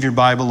them, you leave your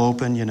Bible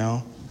open,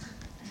 you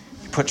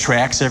put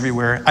tracts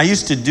everywhere. I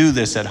used to do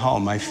this at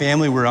home. My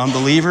family were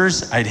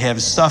unbelievers. I'd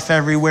have stuff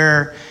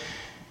everywhere.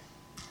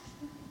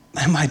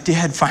 And my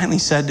dad finally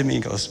said to me, he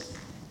goes,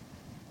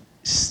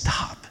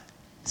 stop.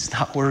 It's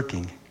not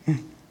working.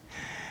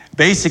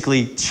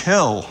 Basically,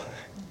 chill.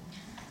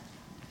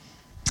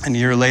 And a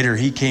year later,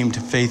 he came to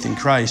faith in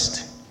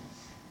Christ.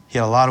 He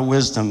had a lot of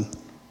wisdom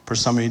for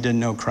somebody who didn't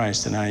know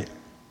Christ, and I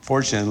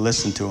fortunately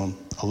listened to him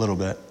a little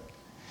bit.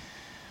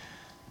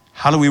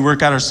 How do we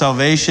work out our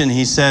salvation?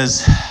 He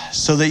says,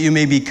 so that you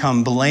may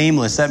become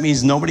blameless. That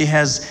means nobody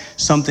has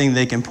something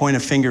they can point a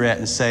finger at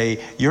and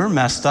say, you're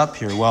messed up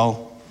here.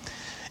 Well,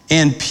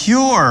 and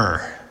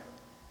pure,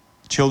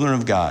 children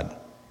of God.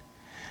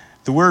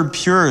 The word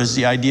pure is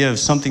the idea of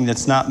something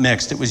that's not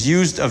mixed. It was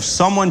used of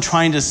someone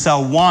trying to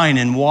sell wine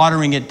and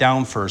watering it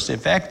down first. In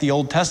fact, the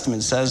Old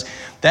Testament says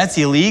that's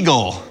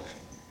illegal.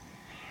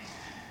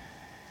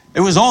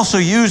 It was also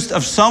used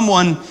of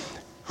someone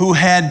who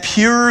had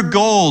pure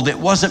gold. It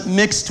wasn't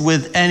mixed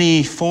with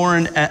any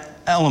foreign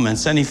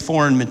elements, any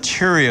foreign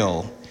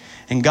material.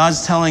 And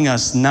God's telling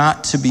us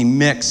not to be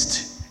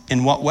mixed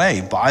in what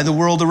way? By the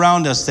world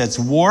around us that's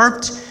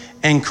warped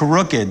and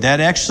crooked.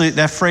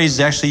 That phrase is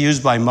actually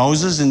used by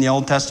Moses in the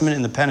Old Testament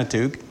in the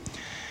Pentateuch.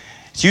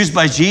 It's used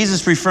by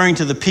Jesus referring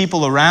to the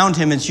people around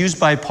him. It's used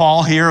by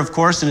Paul here, of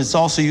course, and it's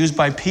also used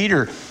by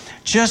Peter.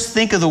 Just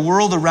think of the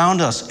world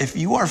around us. If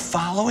you are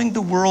following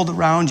the world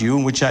around you,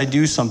 which I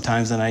do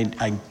sometimes, and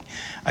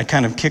I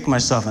kind of kick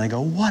myself and I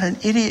go, what an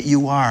idiot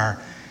you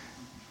are.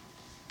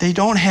 They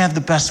don't have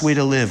the best way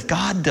to live.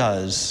 God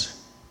does.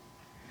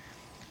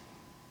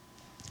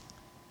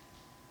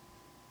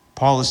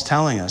 Paul is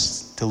telling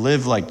us to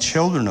live like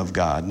children of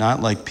God,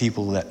 not like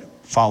people that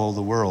follow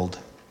the world.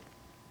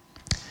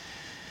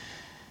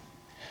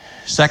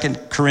 2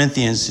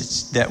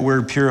 Corinthians, that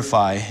word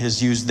purify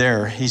is used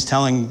there. He's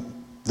telling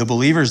the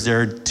believers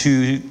there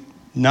to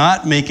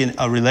not make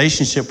a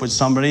relationship with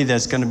somebody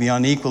that's going to be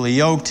unequally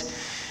yoked.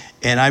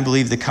 And I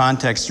believe the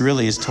context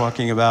really is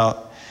talking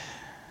about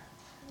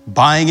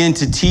buying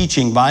into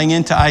teaching, buying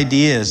into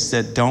ideas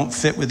that don't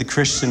fit with the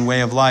Christian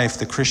way of life,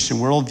 the Christian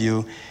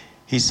worldview.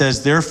 He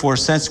says, therefore,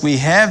 since we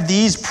have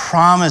these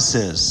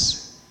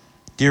promises,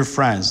 dear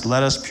friends,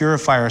 let us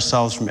purify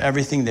ourselves from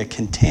everything that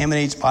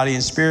contaminates body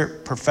and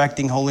spirit,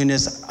 perfecting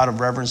holiness out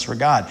of reverence for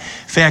God.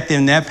 In fact,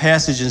 in that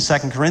passage in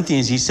 2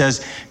 Corinthians, he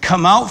says,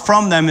 come out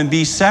from them and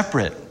be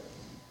separate.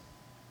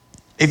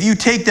 If you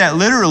take that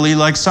literally,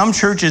 like some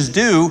churches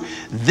do,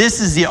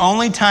 this is the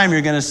only time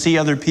you're going to see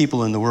other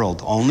people in the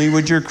world, only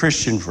with your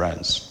Christian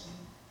friends.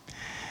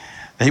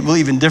 They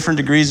believe in different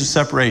degrees of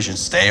separation.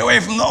 Stay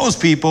away from those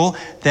people.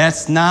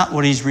 That's not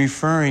what he's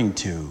referring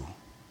to.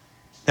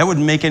 That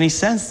wouldn't make any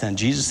sense then.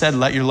 Jesus said,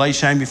 let your light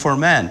shine before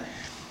men.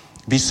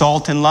 Be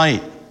salt and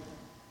light.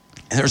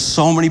 And there's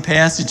so many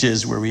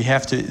passages where we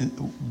have to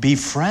be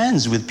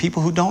friends with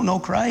people who don't know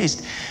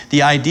Christ.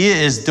 The idea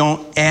is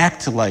don't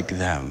act like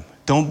them.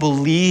 Don't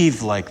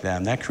believe like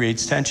them. That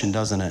creates tension,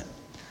 doesn't it?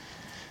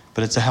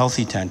 But it's a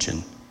healthy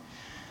tension.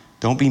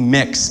 Don't be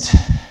mixed.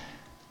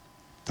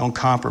 Don't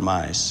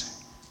compromise.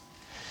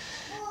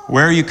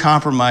 Where are you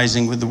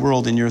compromising with the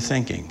world in your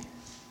thinking?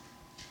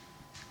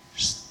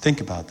 Think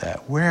about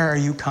that. Where are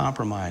you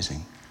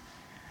compromising?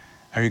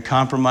 Are you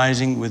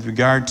compromising with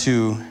regard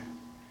to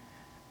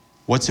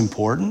what's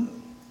important?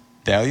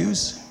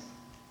 Values?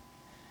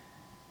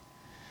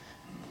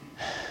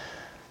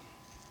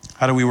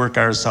 How do we work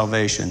out our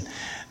salvation?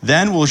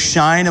 Then we'll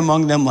shine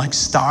among them like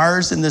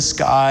stars in the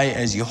sky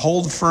as you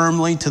hold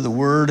firmly to the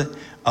word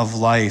of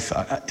life.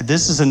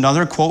 This is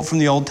another quote from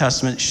the Old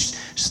Testament.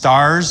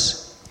 Stars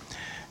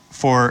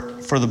for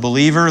the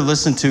believer.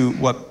 Listen to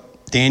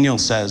what Daniel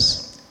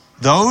says.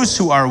 Those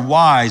who are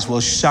wise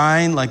will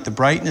shine like the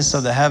brightness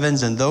of the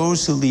heavens, and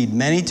those who lead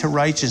many to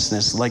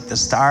righteousness like the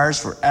stars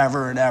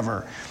forever and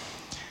ever.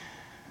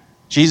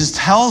 Jesus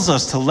tells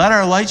us to let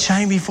our light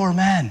shine before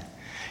men.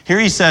 Here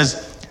he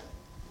says,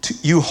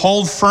 you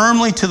hold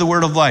firmly to the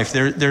word of life.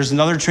 There's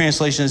another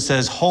translation that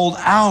says, hold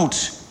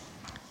out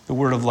the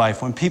word of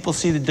life. When people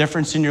see the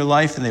difference in your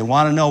life and they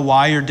want to know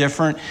why you're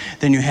different,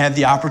 then you have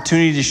the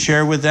opportunity to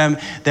share with them.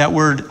 That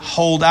word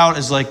hold out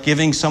is like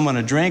giving someone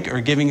a drink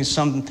or giving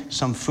some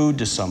food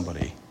to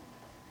somebody.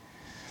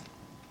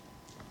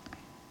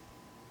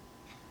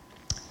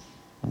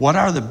 What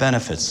are the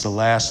benefits? The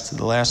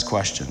last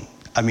question.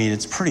 I mean,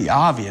 it's pretty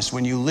obvious.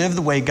 When you live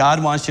the way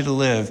God wants you to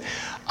live,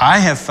 I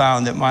have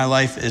found that my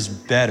life is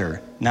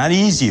better, not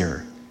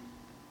easier,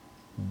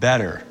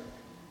 better.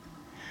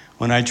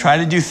 When I try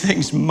to do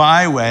things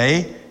my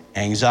way,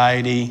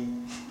 anxiety,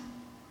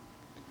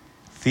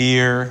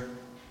 fear,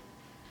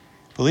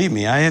 believe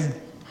me,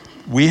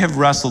 we have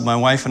wrestled, my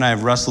wife and I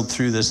have wrestled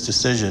through this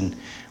decision.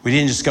 We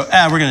didn't just go,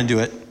 we're going to do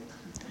it.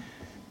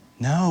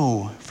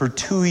 No, for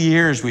 2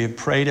 years we have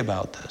prayed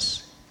about this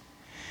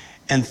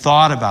and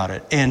thought about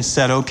it and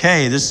said,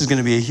 okay, this is going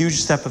to be a huge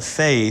step of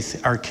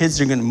faith.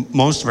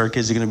 Most of our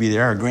kids are going to be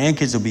there. Our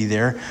grandkids will be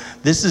there.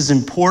 This is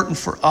important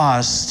for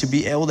us to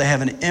be able to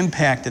have an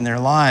impact in their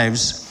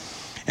lives.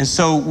 And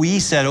so we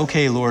said,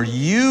 okay, Lord,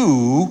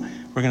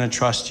 we're going to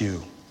trust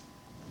you.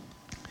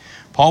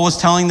 Paul was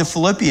telling the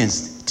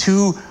Philippians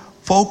to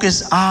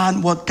focus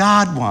on what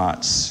God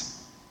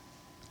wants.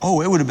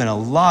 Oh, it would have been a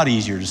lot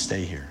easier to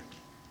stay here.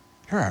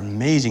 You're an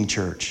amazing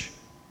church.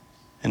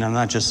 And I'm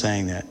not just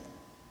saying that.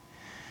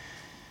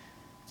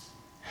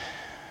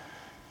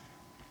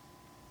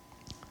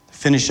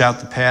 finish out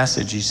the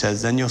passage, he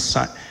says, then you'll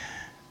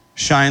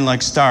shine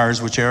like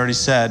stars, which I already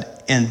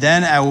said, and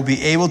then I will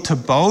be able to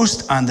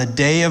boast on the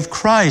day of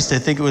Christ. I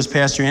think it was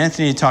Pastor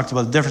Anthony who talked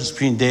about the difference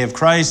between day of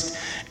Christ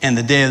and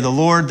the day of the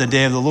Lord. The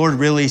day of the Lord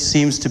really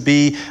seems to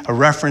be a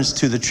reference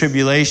to the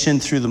tribulation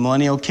through the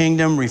millennial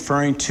kingdom,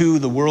 referring to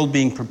the world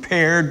being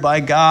prepared by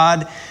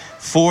God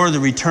for the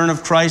return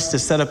of Christ to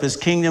set up his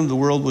kingdom. The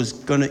world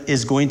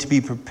is going to be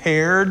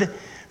prepared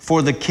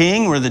for the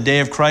king, where the day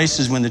of Christ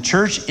is when the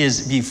church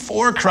is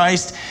before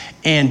Christ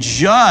and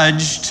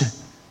judged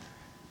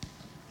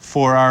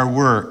for our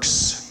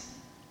works.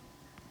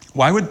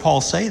 Why would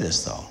Paul say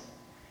this, though?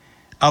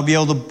 I'll be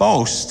able to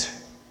boast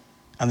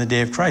on the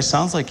day of Christ.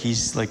 Sounds like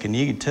he's like an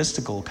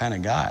egotistical kind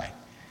of guy.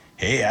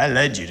 Hey, I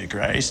led you to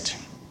Christ.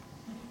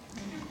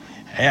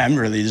 Hey, I'm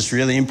really this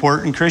really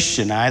important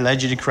Christian. I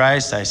led you to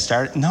Christ.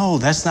 No,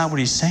 that's not what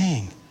he's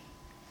saying.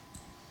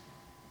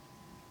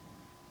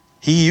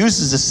 He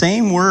uses the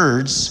same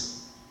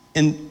words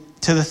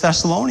to the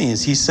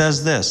Thessalonians. He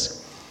says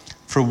this,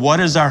 for what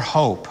is our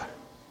hope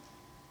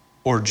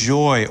or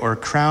joy or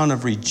crown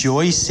of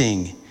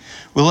rejoicing?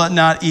 Will it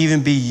not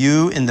even be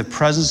you in the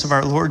presence of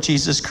our Lord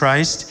Jesus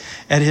Christ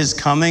at his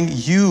coming?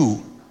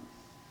 You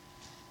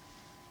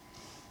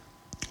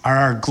are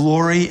our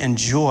glory and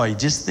joy.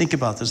 Just think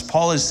about this.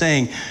 Paul is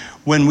saying,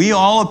 when we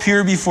all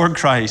appear before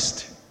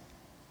Christ,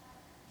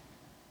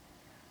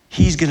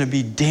 he's going to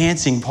be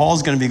dancing.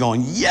 Paul's going to be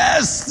going,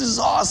 yes, this is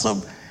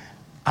awesome.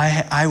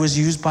 I was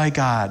used by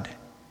God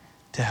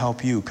to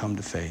help you come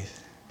to faith.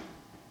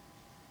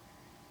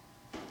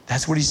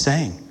 That's what he's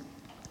saying.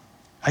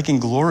 I can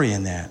glory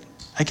in that.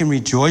 I can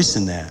rejoice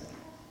in that.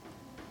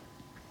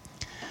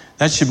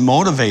 That should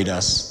motivate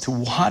us to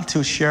want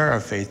to share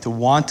our faith, to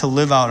want to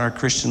live out our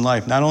Christian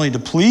life, not only to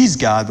please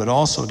God, but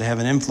also to have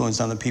an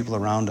influence on the people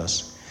around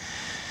us.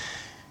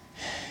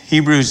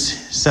 Hebrews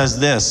says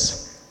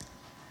this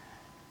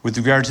with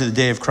regard to the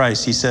day of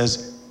Christ. He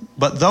says,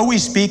 but though we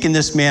speak in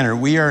this manner,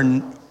 we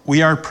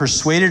are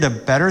persuaded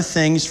of better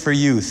things for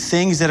you,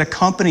 things that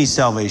accompany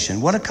salvation.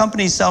 What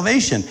accompanies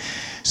salvation?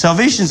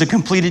 Salvation is a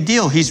completed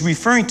deal. He's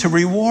referring to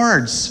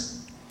rewards.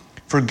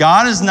 For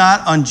God is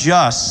not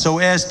unjust so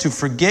as to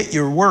forget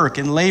your work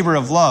and labor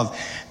of love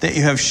that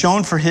you have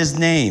shown for his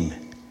name,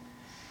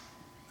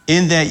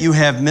 in that you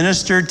have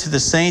ministered to the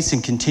saints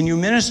and continue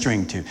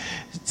ministering to.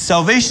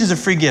 Salvation is a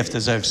free gift,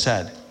 as I've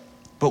said.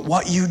 But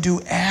what you do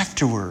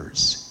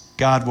afterwards,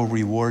 God will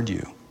reward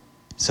you.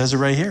 It says it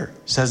right here.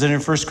 It says it in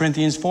 1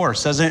 Corinthians 4. It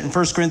says it in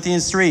 1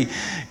 Corinthians 3.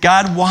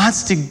 God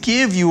wants to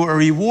give you a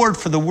reward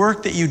for the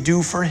work that you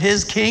do for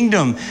his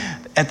kingdom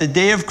at the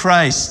day of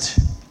Christ.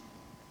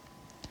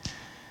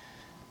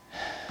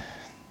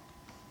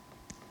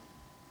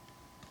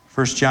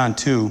 1 John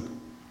 2,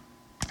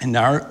 and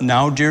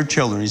now, dear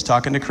children, he's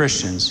talking to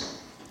Christians,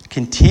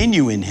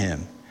 continue in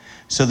him,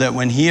 so that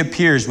when he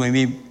appears,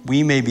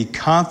 we may be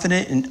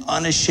confident and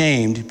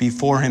unashamed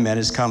before him at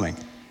his coming.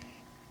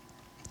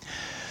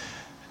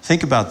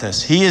 Think about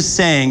this. He is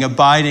saying,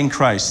 abide in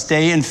Christ,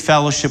 stay in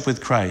fellowship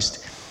with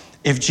Christ.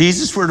 If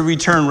Jesus were to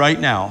return right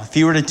now, if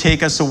he were to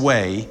take us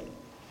away,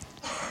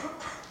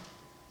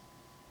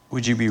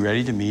 would you be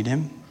ready to meet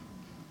him?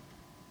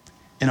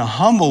 In a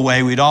humble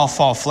way, we'd all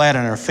fall flat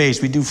on our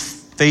face. We do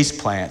face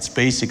plants,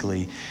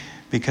 basically,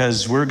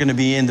 because we're going to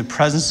be in the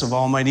presence of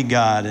Almighty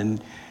God. And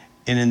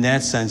in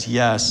that sense,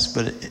 yes.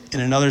 But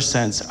in another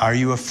sense, are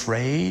you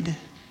afraid? You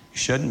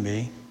shouldn't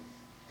be.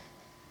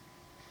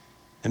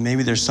 And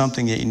maybe there's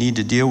something that you need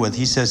to deal with.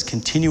 He says,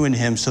 continue in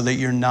him so that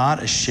you're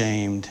not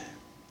ashamed.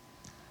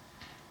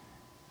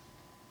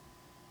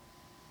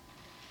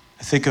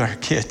 I think of our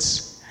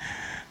kids.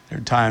 There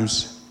are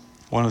times,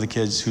 one of the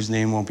kids whose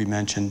name won't be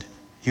mentioned,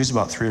 he was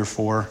about 3 or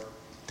 4.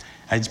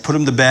 I just put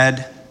him to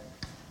bed.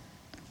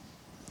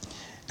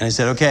 And I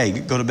said, okay,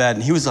 go to bed.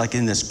 And he was like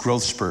in this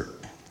growth spurt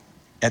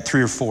at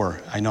 3 or 4.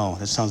 I know,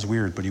 that sounds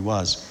weird, but he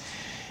was.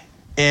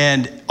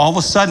 And all of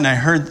a sudden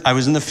I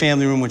was in the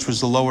family room, which was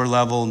the lower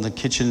level, and the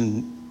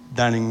kitchen,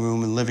 dining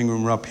room, and living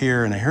room were up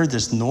here. And I heard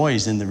this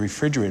noise in the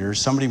refrigerator.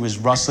 Somebody was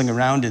rustling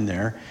around in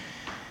there.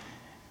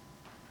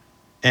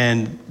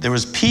 And there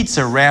was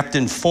pizza wrapped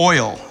in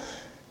foil.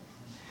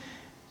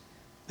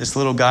 This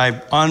little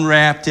guy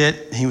unwrapped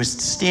it. He was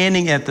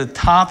standing at the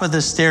top of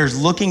the stairs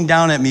looking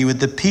down at me with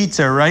the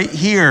pizza right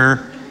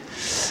here.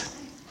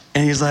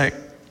 And he's like,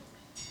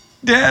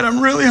 Dad, I'm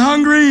really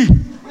hungry.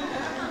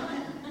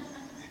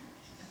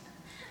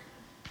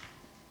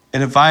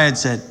 And if I had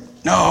said,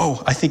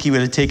 no, I think he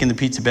would have taken the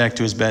pizza back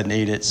to his bed and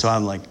ate it. So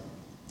I'm like,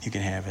 you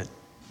can have it.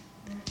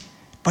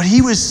 But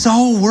he was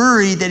so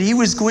worried that he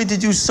was going to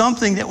do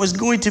something that was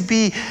going to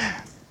be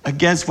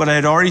against what I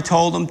had already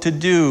told him to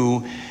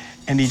do.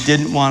 And he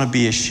didn't want to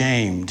be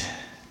ashamed.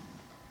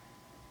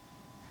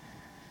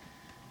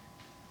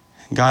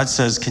 God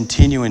says,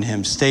 continue in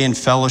him, stay in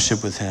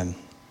fellowship with him.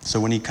 So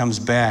when he comes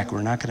back,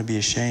 we're not going to be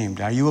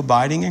ashamed. Are you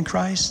abiding in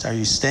Christ? Are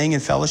you staying in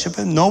fellowship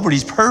with him?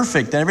 Nobody's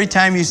perfect. And every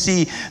time you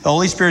see the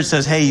Holy Spirit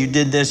says, hey, you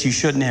did this, you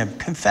shouldn't have,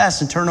 confess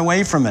and turn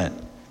away from it.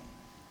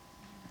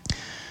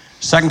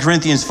 2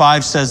 Corinthians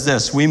 5 says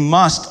this, we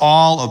must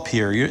all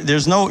appear. You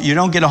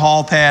don't get a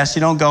hall pass. You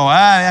don't go,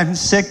 I'm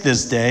sick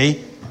this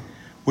day.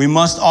 We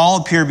must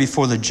all appear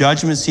before the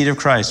judgment seat of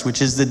Christ,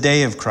 which is the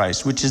day of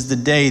Christ, which is the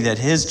day that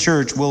his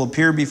church will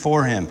appear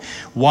before him.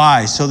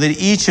 Why? So that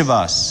each of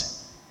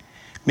us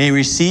may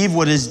receive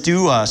what is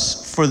due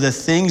us for the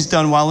things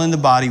done while in the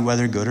body,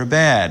 whether good or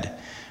bad.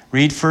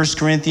 Read 1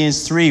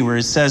 Corinthians 3, where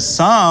it says,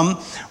 some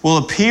will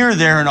appear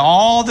there and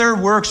all their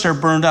works are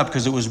burned up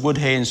because it was wood,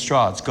 hay, and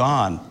straw. It's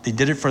gone. They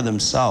did it for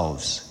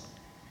themselves.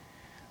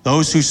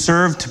 Those who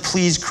serve to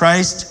please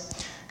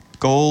Christ,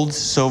 gold,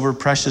 silver,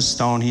 precious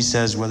stone, he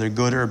says, whether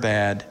good or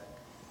bad,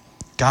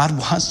 God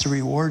wants to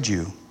reward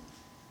you.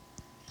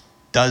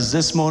 Does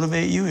this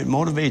motivate you? It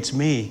motivates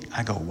me.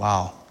 I go,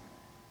 wow.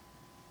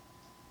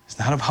 It's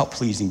not about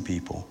pleasing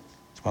people.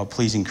 It's about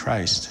pleasing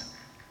Christ.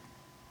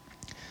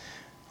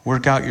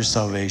 Work out your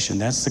salvation.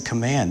 That's the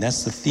command.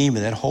 That's the theme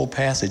of that whole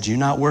passage. You're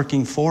not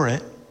working for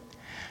it.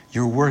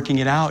 You're working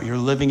it out. You're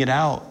living it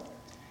out.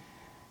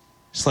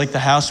 It's like the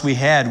house we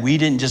had. We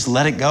didn't just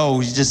let it go.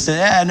 We just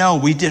said, no.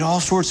 We did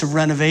all sorts of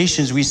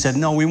renovations. We said,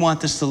 no, we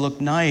want this to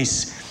look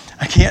nice.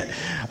 I can't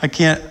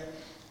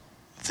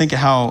think of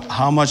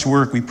how much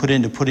work we put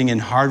into putting in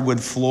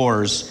hardwood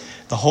floors.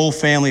 The whole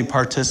family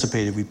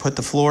participated. We put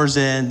the floors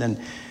in,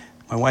 then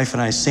my wife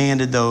and I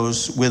sanded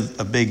those with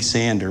a big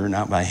sander,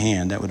 not by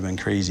hand. That would have been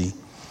crazy.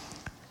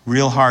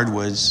 Real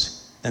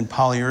hardwoods, then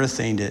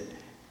polyurethaned it.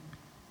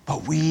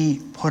 But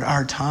we put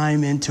our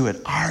time into it.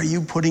 Are you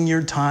putting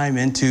your time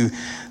into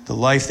the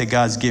life that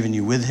God's given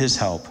you with his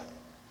help?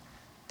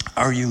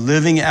 Are you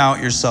living out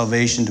your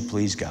salvation to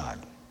please God?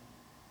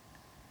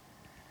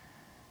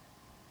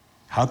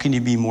 How can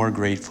you be more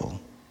grateful?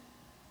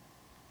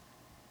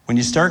 When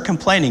you start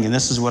complaining, and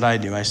this is what I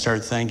do, I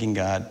start thanking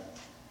God.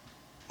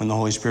 When the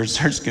Holy Spirit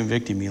starts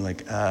convicting me,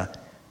 like,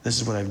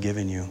 this is what I've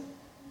given you.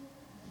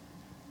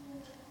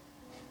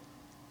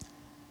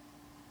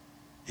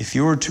 If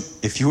you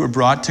were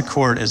brought to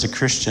court as a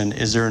Christian,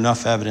 is there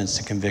enough evidence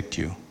to convict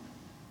you?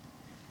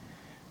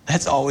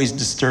 That's always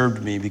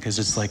disturbed me because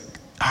it's like,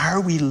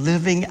 are we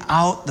living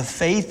out the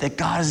faith that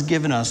God has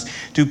given us?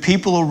 Do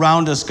people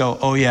around us go,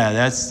 oh yeah,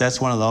 that's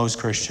one of those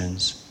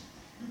Christians?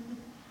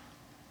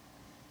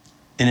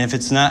 And if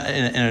it's not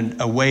in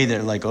a way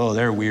that like, oh,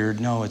 they're weird.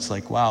 No, it's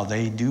like, wow,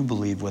 they do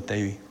believe what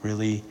they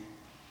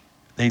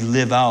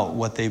live out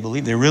what they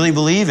believe. They really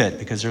believe it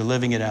because they're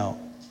living it out.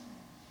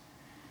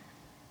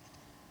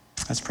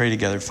 Let's pray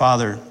together.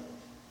 Father,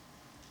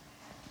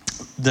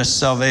 this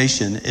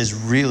salvation is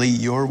really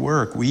your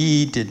work.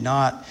 We did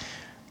not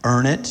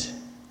earn it.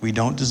 We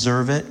don't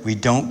deserve it. We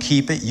don't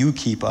keep it. You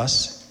keep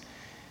us.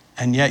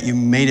 And yet you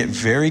made it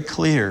very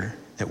clear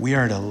that we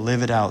are to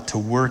live it out, to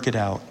work it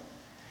out.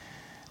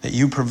 That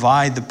you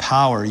provide the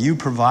power, you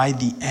provide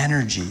the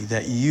energy,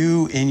 that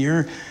you, in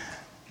your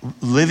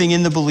living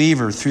in the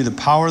believer through the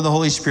power of the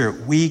Holy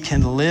Spirit, we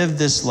can live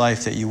this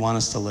life that you want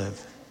us to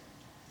live.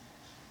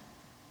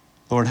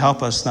 Lord,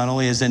 help us not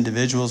only as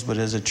individuals, but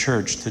as a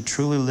church to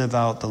truly live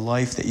out the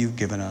life that you've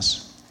given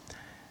us,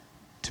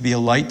 to be a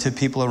light to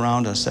people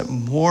around us, that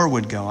more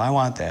would go, I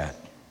want that.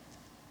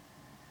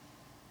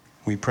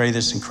 We pray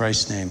this in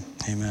Christ's name,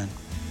 amen.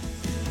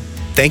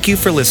 Thank you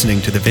for listening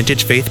to the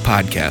Vintage Faith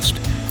Podcast.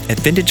 At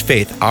Vintage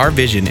Faith, our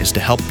vision is to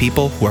help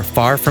people who are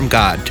far from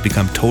God to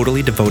become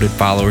totally devoted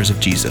followers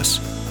of Jesus.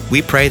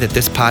 We pray that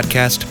this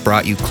podcast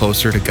brought you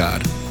closer to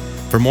God.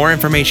 For more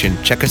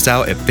information, check us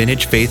out at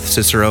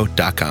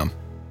vintagefaithcicero.com.